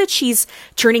fact that she's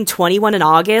turning 21 in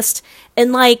August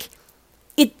and,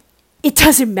 it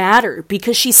doesn't matter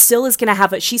because she still is going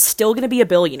to she's still going to be a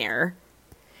billionaire.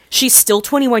 She's still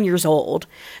 21 years old.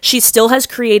 She still has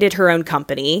created her own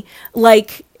company.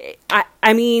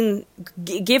 I mean,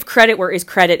 give credit where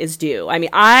credit is due. I mean,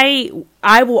 I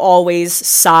will always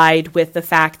side with the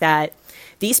fact that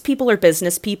these people are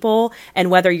business people, and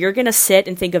whether you're going to sit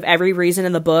and think of every reason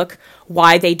in the book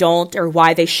why they don't or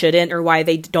why they shouldn't or why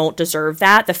they don't deserve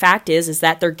that, the fact is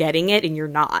that they're getting it and you're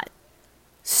not.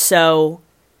 So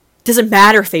it doesn't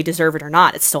matter if they deserve it or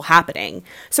not. It's still happening.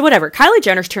 So whatever. Kylie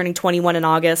Jenner's turning 21 in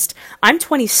August. I'm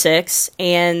 26,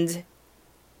 and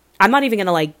I'm not even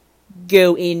going to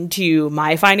go into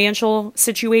my financial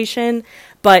situation,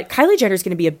 but Kylie Jenner's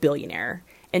going to be a billionaire,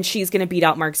 and she's going to beat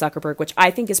out Mark Zuckerberg, which I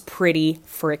think is pretty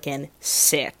freaking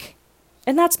sick.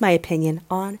 And that's my opinion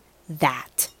on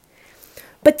that.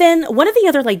 But then one of the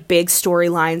other big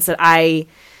storylines that I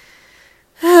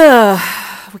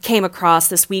came across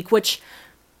this week, which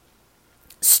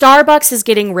Starbucks is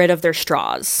getting rid of their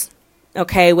straws,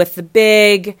 okay, with the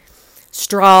big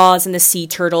straws and the sea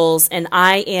turtles, and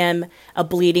I am a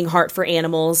bleeding heart for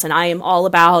animals, and I am all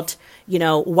about,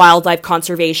 wildlife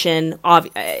conservation. I'm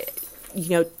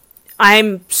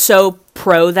so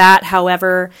pro that.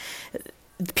 However,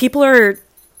 people are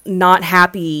not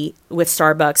happy with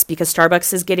Starbucks because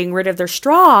Starbucks is getting rid of their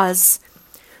straws,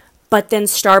 but then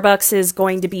Starbucks is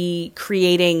going to be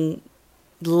creating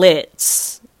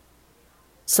lids.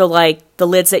 So, the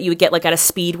lids that you would get, at a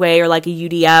Speedway or a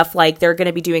UDF, they're going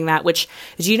to be doing that, which,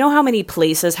 do you know how many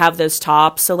places have those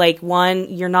tops? So, one,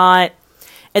 you're not,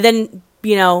 and then,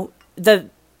 the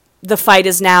fight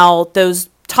is now those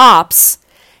tops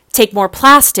take more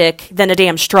plastic than a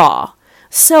damn straw.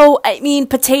 So, I mean,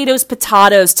 potatoes,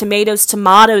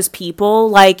 tomatoes,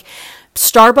 people,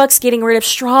 Starbucks getting rid of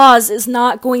straws is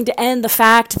not going to end the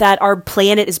fact that our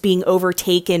planet is being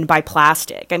overtaken by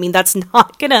plastic. I mean, it's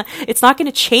not gonna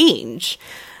change.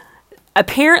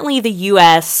 Apparently, the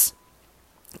U.S.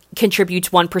 contributes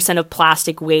 1% of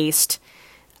plastic waste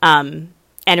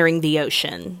entering the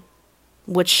ocean,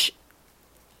 which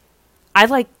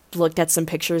I looked at some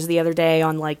pictures the other day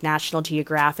on National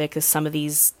Geographic of some of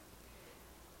these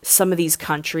some of these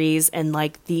countries and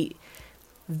like the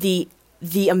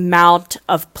amount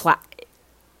of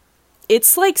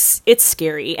it's like, it's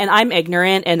scary, and I'm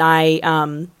ignorant, and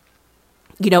I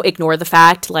ignore the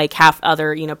fact, like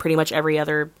pretty much every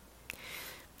other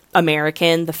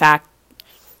American, the fact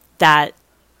that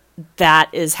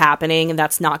is happening, and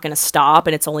that's not going to stop,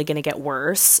 and it's only going to get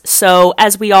worse. So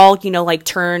as we all, like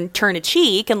turn a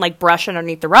cheek and like brush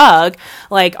underneath the rug,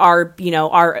 like our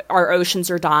oceans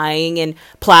are dying, and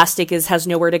plastic has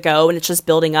nowhere to go, and it's just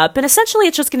building up, and essentially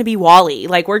it's just going to be WALL-E.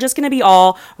 Like, we're just going to be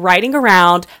all riding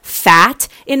around fat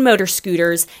in motor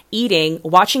scooters, eating,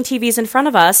 watching TVs in front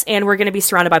of us, and we're going to be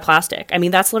surrounded by plastic. I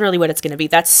mean, that's literally what it's going to be.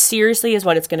 That seriously is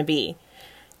what it's going to be.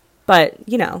 But,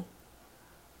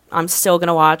 I'm still going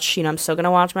to watch, I'm still going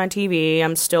to watch my TV.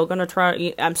 I'm still going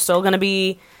to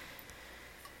be,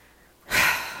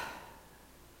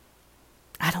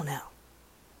 I don't know.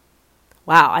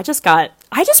 Wow. I just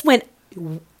went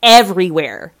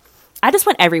everywhere. I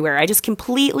just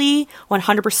completely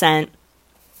 100%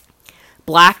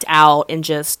 blacked out and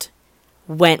just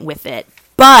went with it.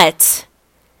 But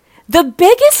the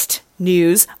biggest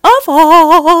news of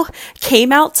all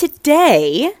came out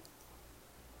today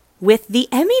with the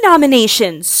Emmy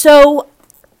nominations. So,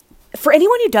 for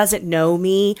anyone who doesn't know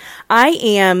me,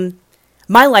 my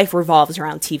life revolves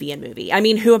around TV and movie. I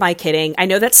mean, who am I kidding? I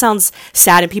know that sounds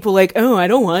sad, and people are like, oh, I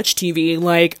don't watch TV.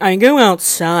 Like, I go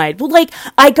outside. Well, like,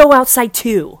 I go outside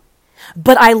too.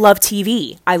 But I love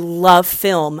TV. I love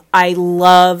film. I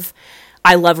love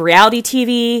reality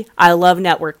TV. I love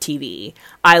network TV.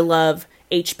 I love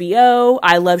HBO.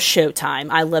 I love Showtime.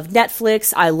 I love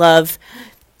Netflix. I love...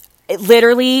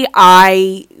 Literally,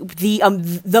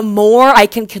 the more I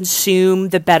can consume,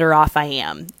 the better off I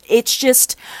am. It's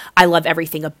just, I love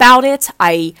everything about it.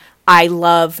 I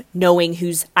love knowing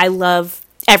I love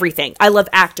everything. I love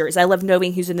actors. I love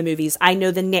knowing who's in the movies. I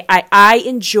know I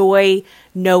enjoy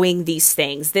knowing these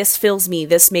things. This fills me.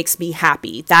 This makes me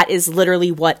happy. That is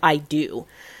literally what I do.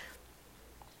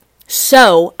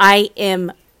 So, I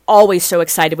am always so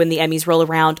excited when the Emmys roll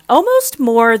around, almost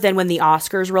more than when the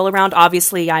Oscars roll around.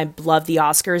 Obviously, I love the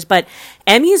Oscars, but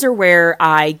Emmys are where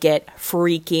I get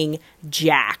freaking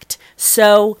jacked.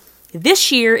 So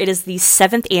this year, it is the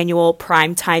 7th annual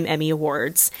Primetime Emmy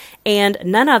Awards, and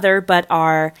none other but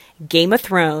our Game of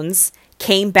Thrones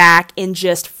came back and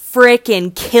just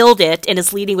freaking killed it, and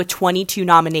is leading with 22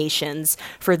 nominations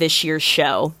for this year's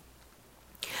show.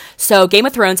 So Game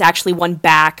of Thrones actually won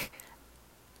back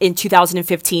in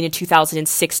 2015 and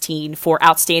 2016 for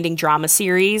Outstanding Drama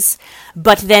Series.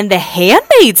 But then The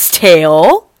Handmaid's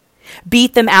Tale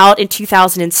beat them out in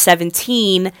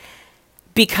 2017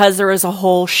 because there was a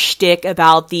whole shtick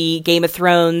about the Game of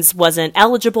Thrones wasn't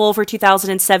eligible for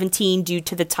 2017 due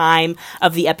to the time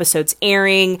of the episode's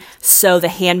airing. So The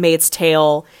Handmaid's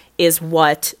Tale is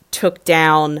what took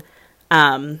down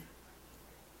them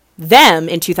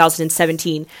in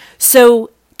 2017. So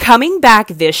coming back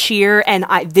this year, and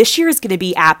this year is going to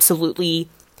be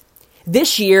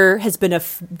this year has been a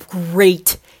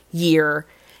great year.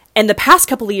 And the past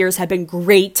couple of years have been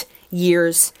great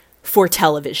years for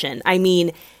television. I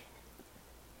mean,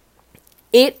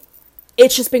 it's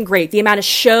just been great. The amount of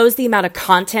shows, the amount of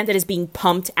content that is being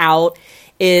pumped out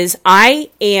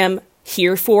I am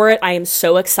here for it. I am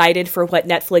so excited for what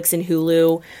Netflix and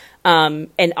Hulu,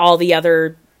 and all the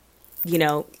other,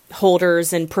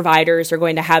 holders and providers are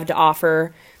going to have to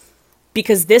offer,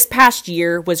 because this past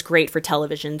year was great for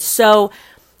television. So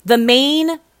the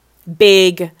main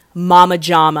big mama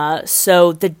jama,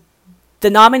 so the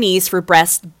nominees for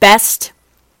best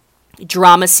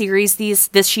drama series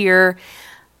this year,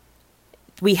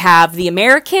 we have The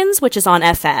Americans, which is on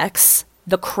FX,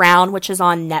 The Crown, which is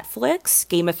on Netflix,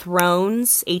 Game of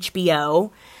Thrones,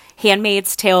 HBO,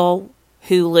 Handmaid's Tale,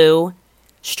 Hulu,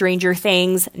 Stranger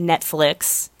Things,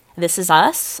 Netflix, This Is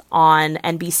Us on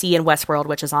NBC, and Westworld,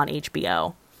 which is on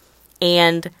HBO.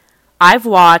 And I've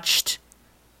watched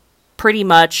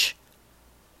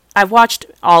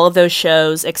all of those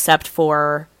shows except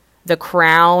for The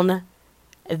Crown,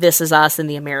 This Is Us, and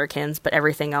The Americans, but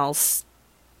everything else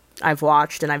I've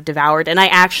watched and I've devoured. And I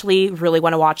actually really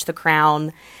want to watch The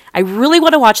Crown. I really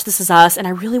want to watch This Is Us, and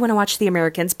I really want to watch The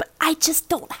Americans, but I just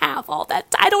don't have all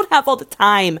that. I don't have all the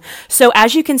time. So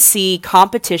as you can see,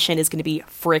 competition is going to be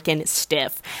freaking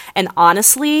stiff. And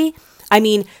honestly, I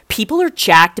mean, people are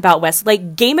jacked about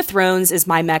like, Game of Thrones is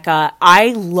my mecca. I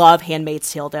love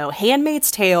Handmaid's Tale, though.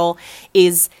 Handmaid's Tale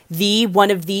is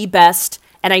one of the best,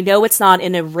 and I know it's not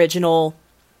an original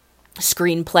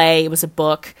screenplay, it was a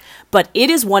book, but it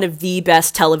is one of the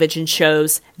best television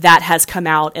shows that has come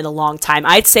out in a long time.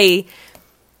 I'd say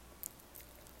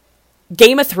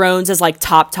Game of Thrones is like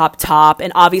top,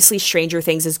 and obviously Stranger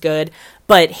Things is good,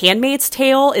 but Handmaid's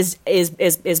Tale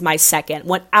is my second.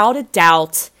 Without a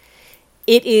doubt,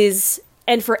 it is.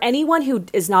 And for anyone who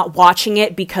is not watching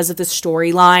it because of the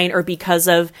storyline or because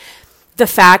of the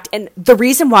fact, and the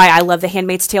reason why I love The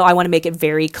Handmaid's Tale, I want to make it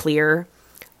very clear.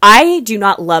 I do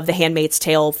not love The Handmaid's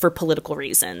Tale for political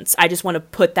reasons. I just want to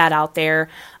put that out there.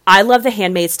 I love The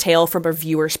Handmaid's Tale from a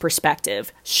viewer's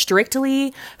perspective,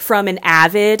 strictly from an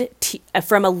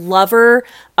from a lover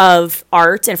of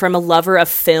art and from a lover of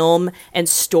film and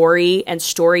story and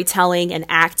storytelling and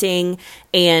acting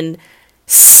and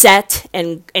set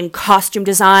and costume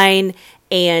design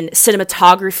and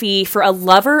cinematography, for a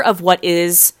lover of what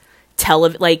is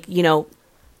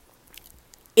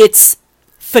it's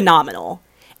phenomenal.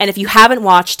 And if you haven't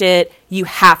watched it, you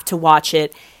have to watch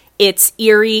it. It's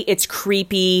eerie, it's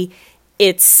creepy,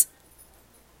 it's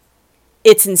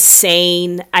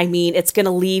insane. I mean, it's going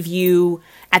to leave you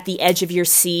at the edge of your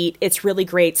seat. It's really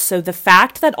great. So the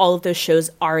fact that all of those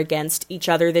shows are against each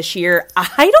other this year,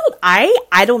 I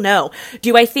don't know.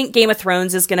 Do I think Game of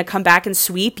Thrones is going to come back and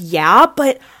sweep? Yeah,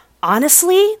 but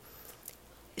honestly,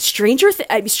 Stranger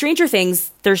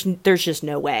Things, there's just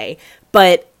no way.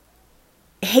 But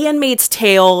Handmaid's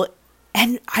Tale,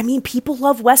 and I mean, people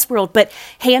love Westworld, but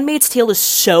Handmaid's Tale is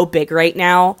so big right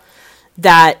now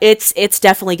that it's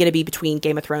definitely going to be between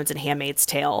Game of Thrones and Handmaid's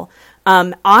Tale.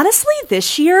 Honestly,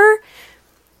 this year,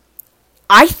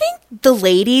 I think the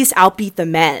ladies outbeat the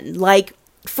men. Like,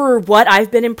 for what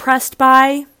I've been impressed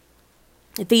by,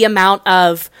 the amount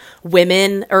of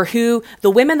women, the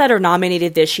women that are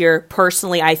nominated this year,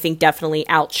 personally, I think definitely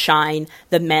outshine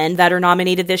the men that are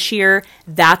nominated this year.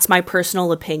 That's my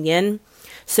personal opinion.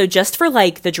 So just for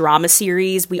like the drama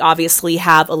series, we obviously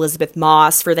have Elizabeth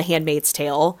Moss for The Handmaid's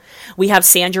Tale. We have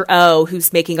Sandra Oh,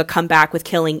 who's making a comeback with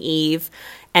Killing Eve.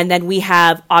 And then we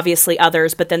have obviously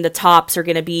others, but then the tops are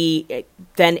going to be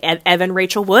then Evan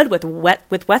Rachel Wood with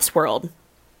Westworld.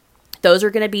 Those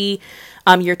are going to be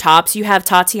your tops. You have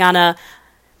Tatiana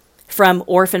from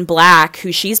Orphan Black,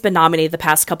 who she's been nominated the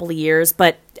past couple of years,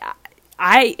 but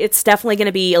it's definitely going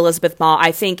to be Elizabeth Moss.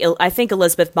 I think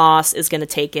Elizabeth Moss is going to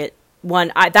take it.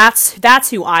 That's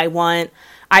who I want.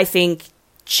 I think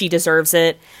she deserves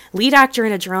it. Lead actor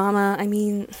in a drama, I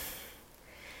mean,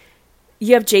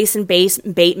 you have Jason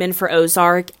Bateman for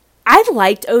Ozark. I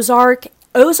liked Ozark.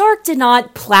 Ozark did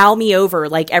not plow me over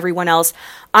like everyone else.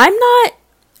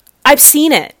 I've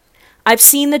seen it. I've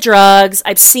seen the drugs.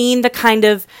 I've seen the kind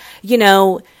of,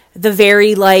 the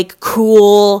very like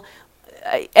cool,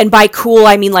 and by cool,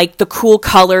 I mean like the cool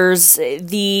colors,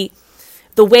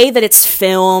 the way that it's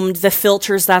filmed, the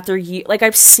filters that they're like,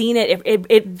 I've seen it.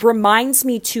 It reminds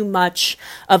me too much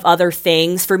of other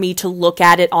things for me to look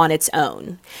at it on its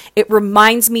own. It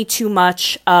reminds me too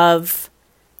much of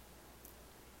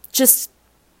just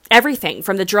everything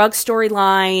from the drug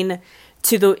storyline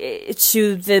to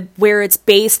the where it's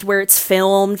based, where it's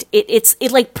filmed.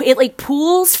 It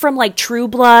pulls from like True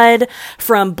Blood,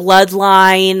 from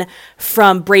Bloodline,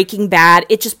 from Breaking Bad.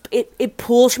 It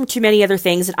pulls from too many other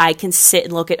things that I can sit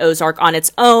and look at Ozark on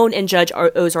its own and judge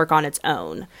Ozark on its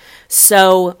own.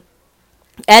 So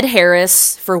Ed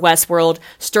Harris for Westworld,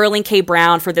 Sterling K.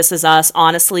 Brown for This Is Us.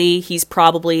 Honestly, he's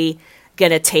probably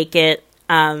gonna take it.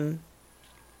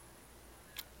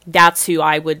 That's who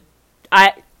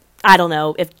I don't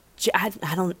know if I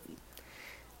don't.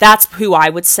 That's who I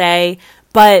would say,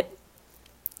 but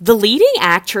the leading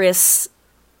actress,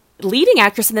 and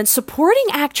then supporting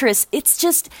actress. It's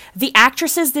just the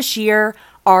actresses this year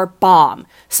are bomb.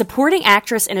 Supporting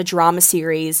actress in a drama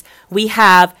series, we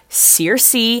have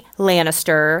Cersei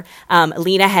Lannister,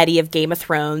 Lena Headey of Game of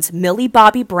Thrones, Millie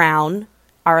Bobby Brown,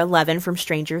 R11 from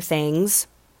Stranger Things.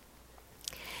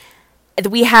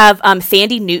 We have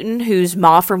Thandie Newton, who's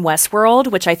Ma from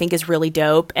Westworld, which I think is really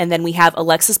dope. And then we have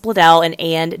Alexis Bledel and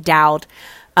Ann Dowd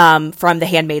from The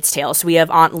Handmaid's Tale. So we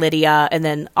have Aunt Lydia and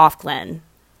then Ofglen.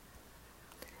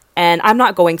 And I'm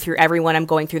not going through everyone. I'm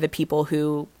going through the people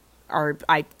who are,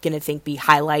 I'm going to think, be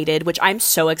highlighted, which I'm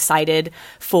so excited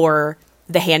for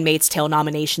The Handmaid's Tale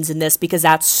nominations in this because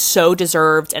that's so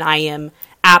deserved. And I am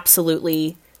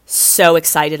absolutely so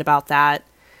excited about that.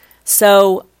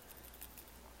 So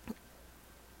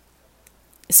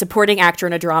supporting actor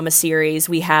in a drama series,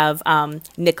 we have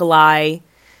Nikolai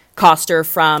Coster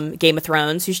from Game of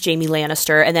Thrones, who's Jaime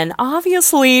Lannister, and then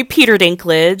obviously Peter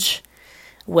Dinklage,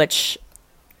 which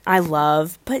I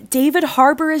love, but David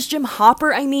Harbour as Jim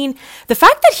Hopper. I mean, the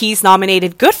fact that he's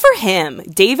nominated, good for him.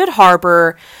 David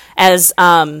Harbour as,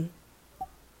 good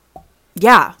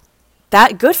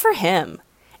for him.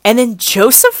 And then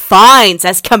Joseph Fiennes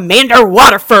as Commander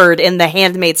Waterford in The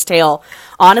Handmaid's Tale.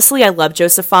 Honestly, I love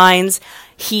Joseph Fiennes.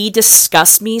 He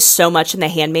disgusts me so much in The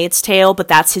Handmaid's Tale, but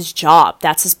that's his job.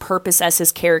 That's his purpose as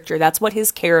his character. That's what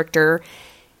his character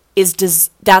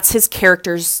is. That's his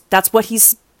character's. That's what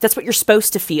you're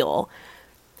supposed to feel.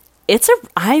 It's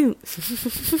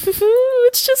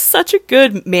just such a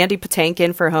good Mandy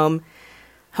Patinkin for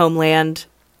Homeland.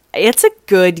 It's a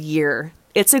good year.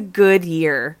 It's a good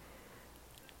year.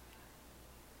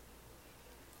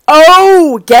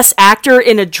 Oh, guest actor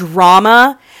in a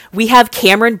drama. We have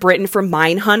Cameron Britton from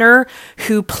Mindhunter,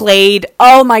 who played,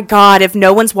 oh my god, if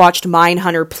no one's watched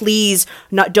Mindhunter, please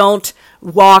don't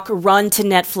run to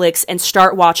Netflix and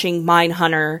start watching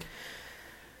Mindhunter.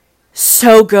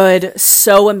 So good,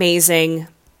 so amazing.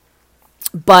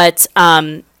 But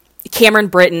Cameron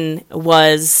Britton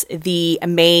was the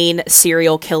main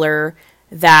serial killer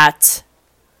that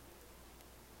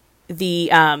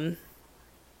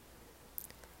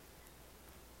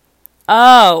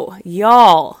oh,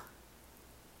 y'all.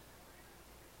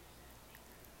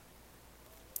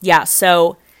 Yeah,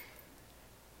 so,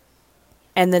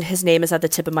 and then his name is at the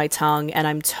tip of my tongue, and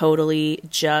I'm totally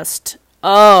just,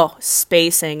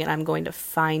 spacing, and I'm going to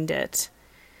find it.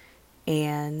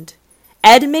 And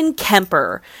Edmund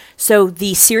Kemper. So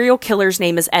the serial killer's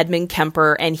name is Edmund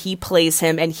Kemper, and he plays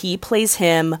him.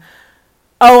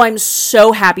 Oh, I'm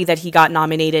so happy that he got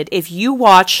nominated. If you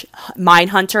watch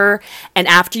Mindhunter, and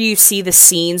after you see the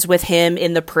scenes with him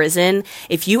in the prison,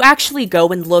 if you actually go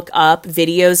and look up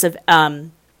videos of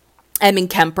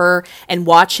Edmund Kemper and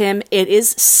watch him, it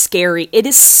is scary. It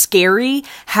is scary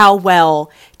how well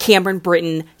Cameron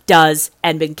Britton does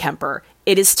Edmund Kemper.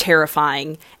 It is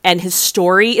terrifying. And his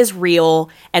story is real,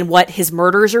 and what his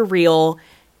murders are real.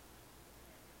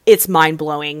 It's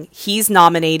mind-blowing. He's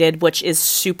nominated, which is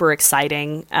super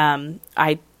exciting.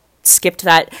 I skipped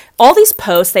that. All these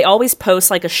posts, they always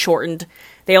post like a shortened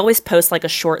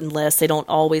list. They don't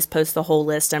always post the whole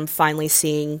list. I'm finally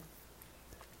seeing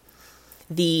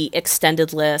the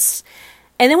extended list.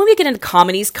 And then when we get into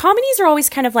comedies are always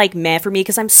kind of like meh for me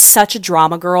because I'm such a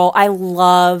drama girl. I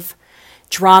love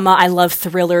drama. I love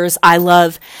thrillers. I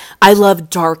love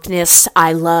darkness.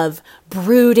 I love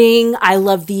brooding. I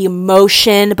love the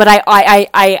emotion, but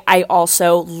I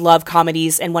also love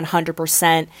comedies, and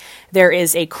 100% there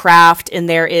is a craft and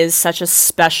there is such a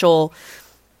special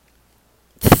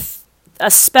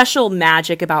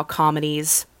magic about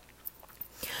comedies.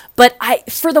 But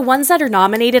for the ones that are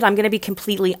nominated, I'm going to be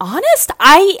completely honest,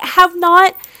 I have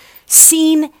not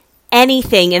seen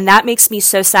anything, and that makes me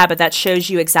so sad, but that shows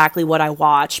you exactly what I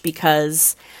watch,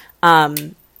 because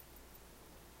I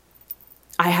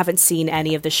haven't seen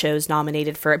any of the shows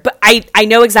nominated for it, but I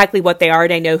know exactly what they are,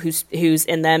 and I know who's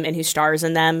in them and who stars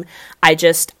in them.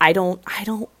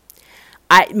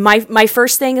 My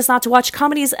first thing is not to watch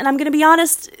comedies, and I'm going to be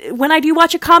honest, when I do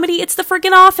watch a comedy, it's The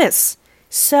Friggin' Office.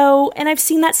 So, and I've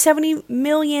seen that 70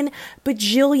 million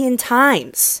bajillion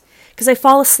times, because I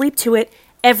fall asleep to it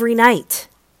every night.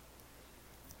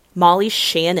 Molly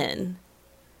Shannon,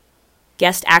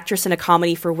 guest actress in a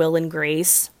comedy for Will and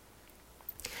Grace.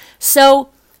 So,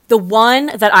 the one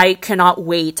that I cannot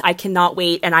wait,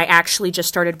 and I actually just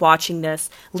started watching this,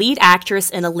 lead actress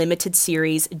in a limited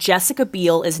series, Jessica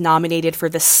Biel, is nominated for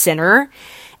The Sinner,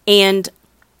 and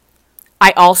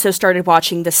I also started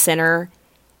watching The Sinner.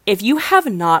 If you have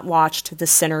not watched The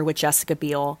Sinner with Jessica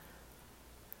Biel,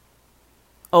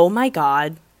 oh my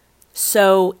god.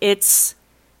 So, it's,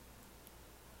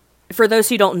 for those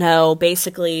who don't know,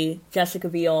 basically, Jessica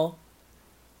Biel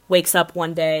wakes up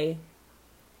one day,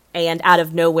 and out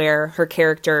of nowhere, her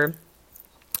character,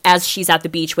 as she's at the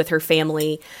beach with her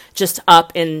family, just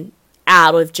up and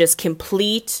out of just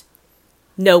complete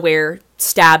nowhere,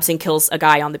 stabs and kills a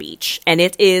guy on the beach. And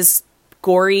it is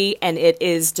gory, and it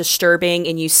is disturbing,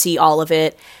 and you see all of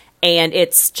it, and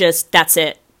it's just, that's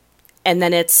it. And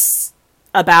then it's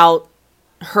about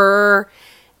her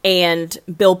and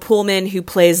Bill Pullman, who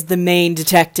plays the main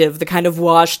detective, the kind of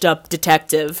washed up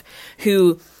detective,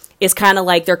 who is kind of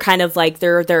like,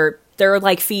 they're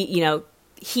like,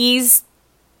 he's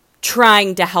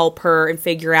trying to help her and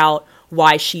figure out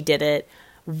why she did it.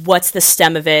 What's the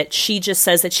stem of it? She just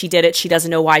says that she did it. She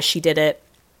doesn't know why she did it.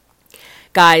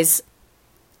 Guys,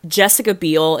 Jessica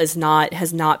Biel has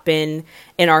not been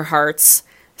in our hearts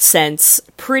since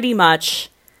pretty much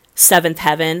Seventh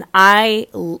Heaven.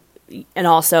 And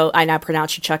also, I now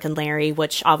pronounce you Chuck and Larry,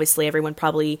 which obviously everyone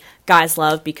probably, guys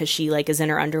love, because she like is in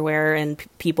her underwear, and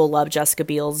people love Jessica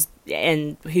Biel's,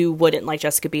 and who wouldn't like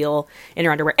Jessica Biel in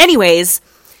her underwear? Anyways,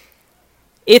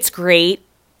 it's great.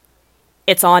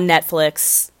 It's on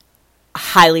Netflix.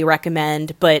 highly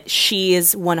recommend, but she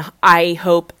is one I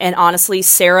hope, and honestly,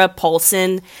 Sarah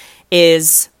Paulson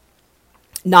is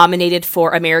nominated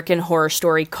for American Horror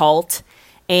Story Cult.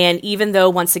 And even though,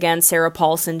 once again, Sarah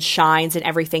Paulson shines in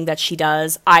everything that she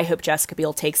does, I hope Jessica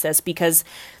Biel takes this, because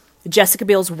Jessica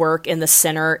Biel's work in The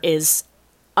Sinner is,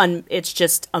 it's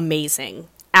just amazing.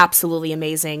 Absolutely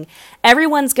amazing.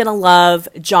 Everyone's going to love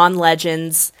John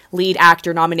Legend's lead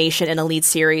actor nomination in a lead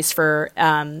series for,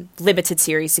 limited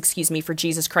series, for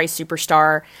Jesus Christ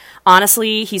Superstar.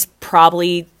 Honestly, he's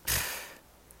probably,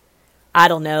 I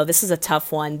don't know, this is a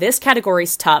tough one. This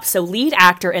category's tough. So lead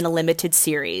actor in a limited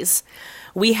series.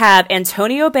 We have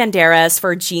Antonio Banderas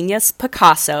for Genius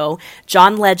Picasso,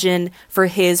 John Legend for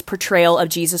his portrayal of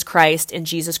Jesus Christ in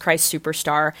Jesus Christ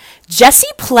Superstar. Jesse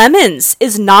Plemons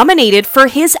is nominated for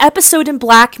his episode in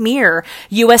Black Mirror,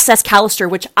 USS Callister,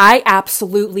 which I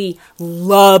absolutely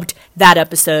loved that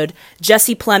episode.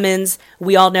 Jesse Plemons,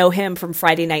 we all know him from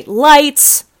Friday Night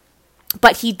Lights,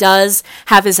 but he does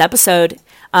have his episode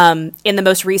in the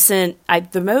most recent, is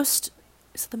it the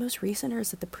most recent or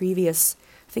is it the previous?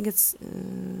 I think it's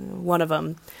one of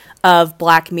them, of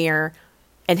Black Mirror,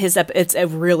 and it's a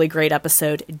really great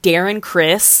episode. Darren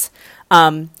Criss,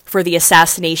 for the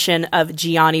assassination of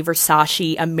Gianni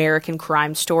Versace, American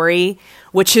Crime Story,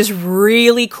 which is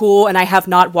really cool, and I have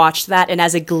not watched that, and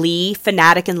as a Glee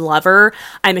fanatic and lover,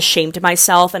 I'm ashamed of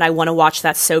myself, and I want to watch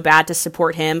that so bad to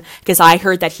support him, because I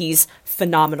heard that he's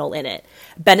phenomenal in it.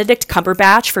 Benedict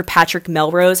Cumberbatch for Patrick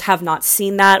Melrose. Have not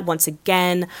seen that. Once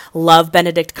again, love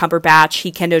Benedict Cumberbatch.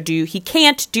 He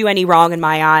can't do any wrong in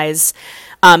my eyes.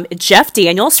 Jeff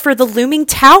Daniels for The Looming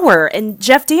Tower, and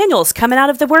Jeff Daniels coming out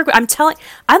of the work.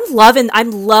 I'm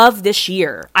love this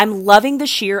year. I'm loving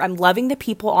this year. I'm loving the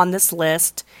people on this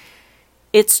list.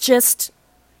 It's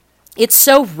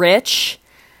so rich.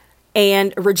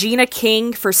 And Regina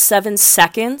King for 7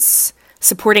 Seconds.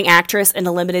 Supporting actress in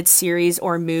a limited series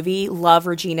or movie. Love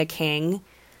Regina King.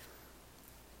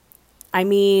 I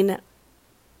mean,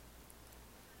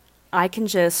 I'm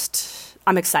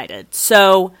excited.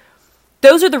 So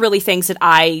those are the really things that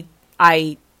I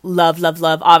love.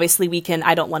 Obviously we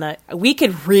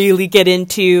could really get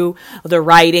into the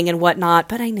writing and whatnot,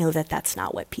 but I know that that's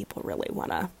not what people really want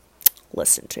to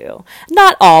listen to.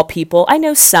 Not all people. I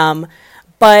know some,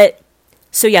 but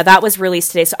so yeah, that was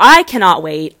released today. So I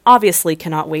obviously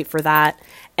cannot wait for that.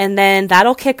 And then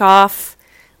that'll kick off,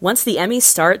 once the Emmys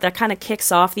start, that kind of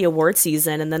kicks off the award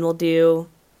season. And then we'll do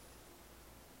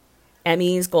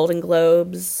Emmys, Golden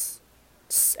Globes,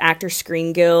 Actors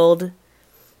Screen Guild,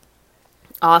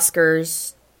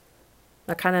 Oscars.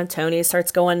 That kind of Tony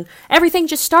starts going. Everything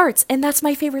just starts. And that's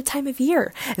my favorite time of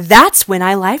year. That's when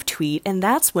I live tweet. And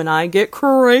that's when I get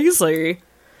crazy.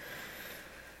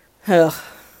 Ugh.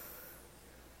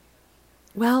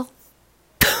 Well,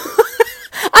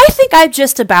 I think I've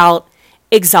just about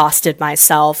exhausted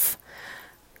myself.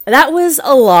 That was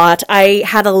a lot. I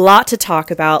had a lot to talk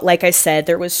about. Like I said,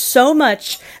 there was so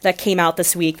much that came out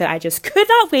this week that I just could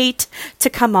not wait to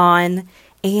come on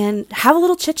and have a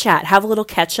little chit-chat, have a little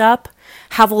catch-up,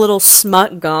 have a little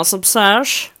smut gossip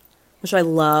sesh, which I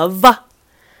love.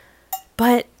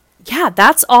 But yeah,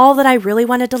 that's all that I really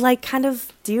wanted to kind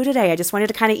of do today. I just wanted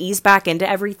to kind of ease back into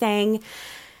everything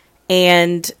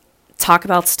and talk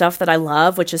about stuff that I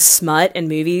love, which is smut and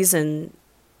movies and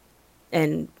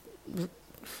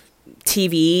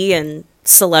TV and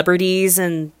celebrities,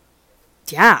 and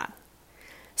yeah.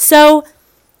 So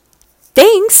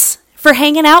thanks for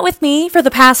hanging out with me for the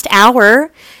past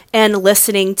hour and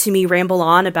listening to me ramble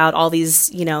on about all these,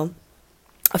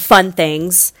 fun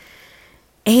things.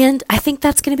 And I think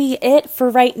that's going to be it for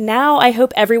right now. I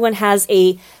hope everyone has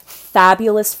a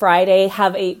fabulous Friday.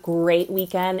 Have a great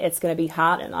weekend. It's going to be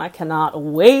hot and I cannot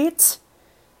wait.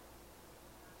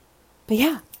 But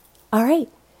yeah. All right.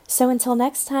 So until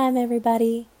next time,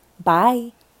 everybody.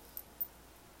 Bye.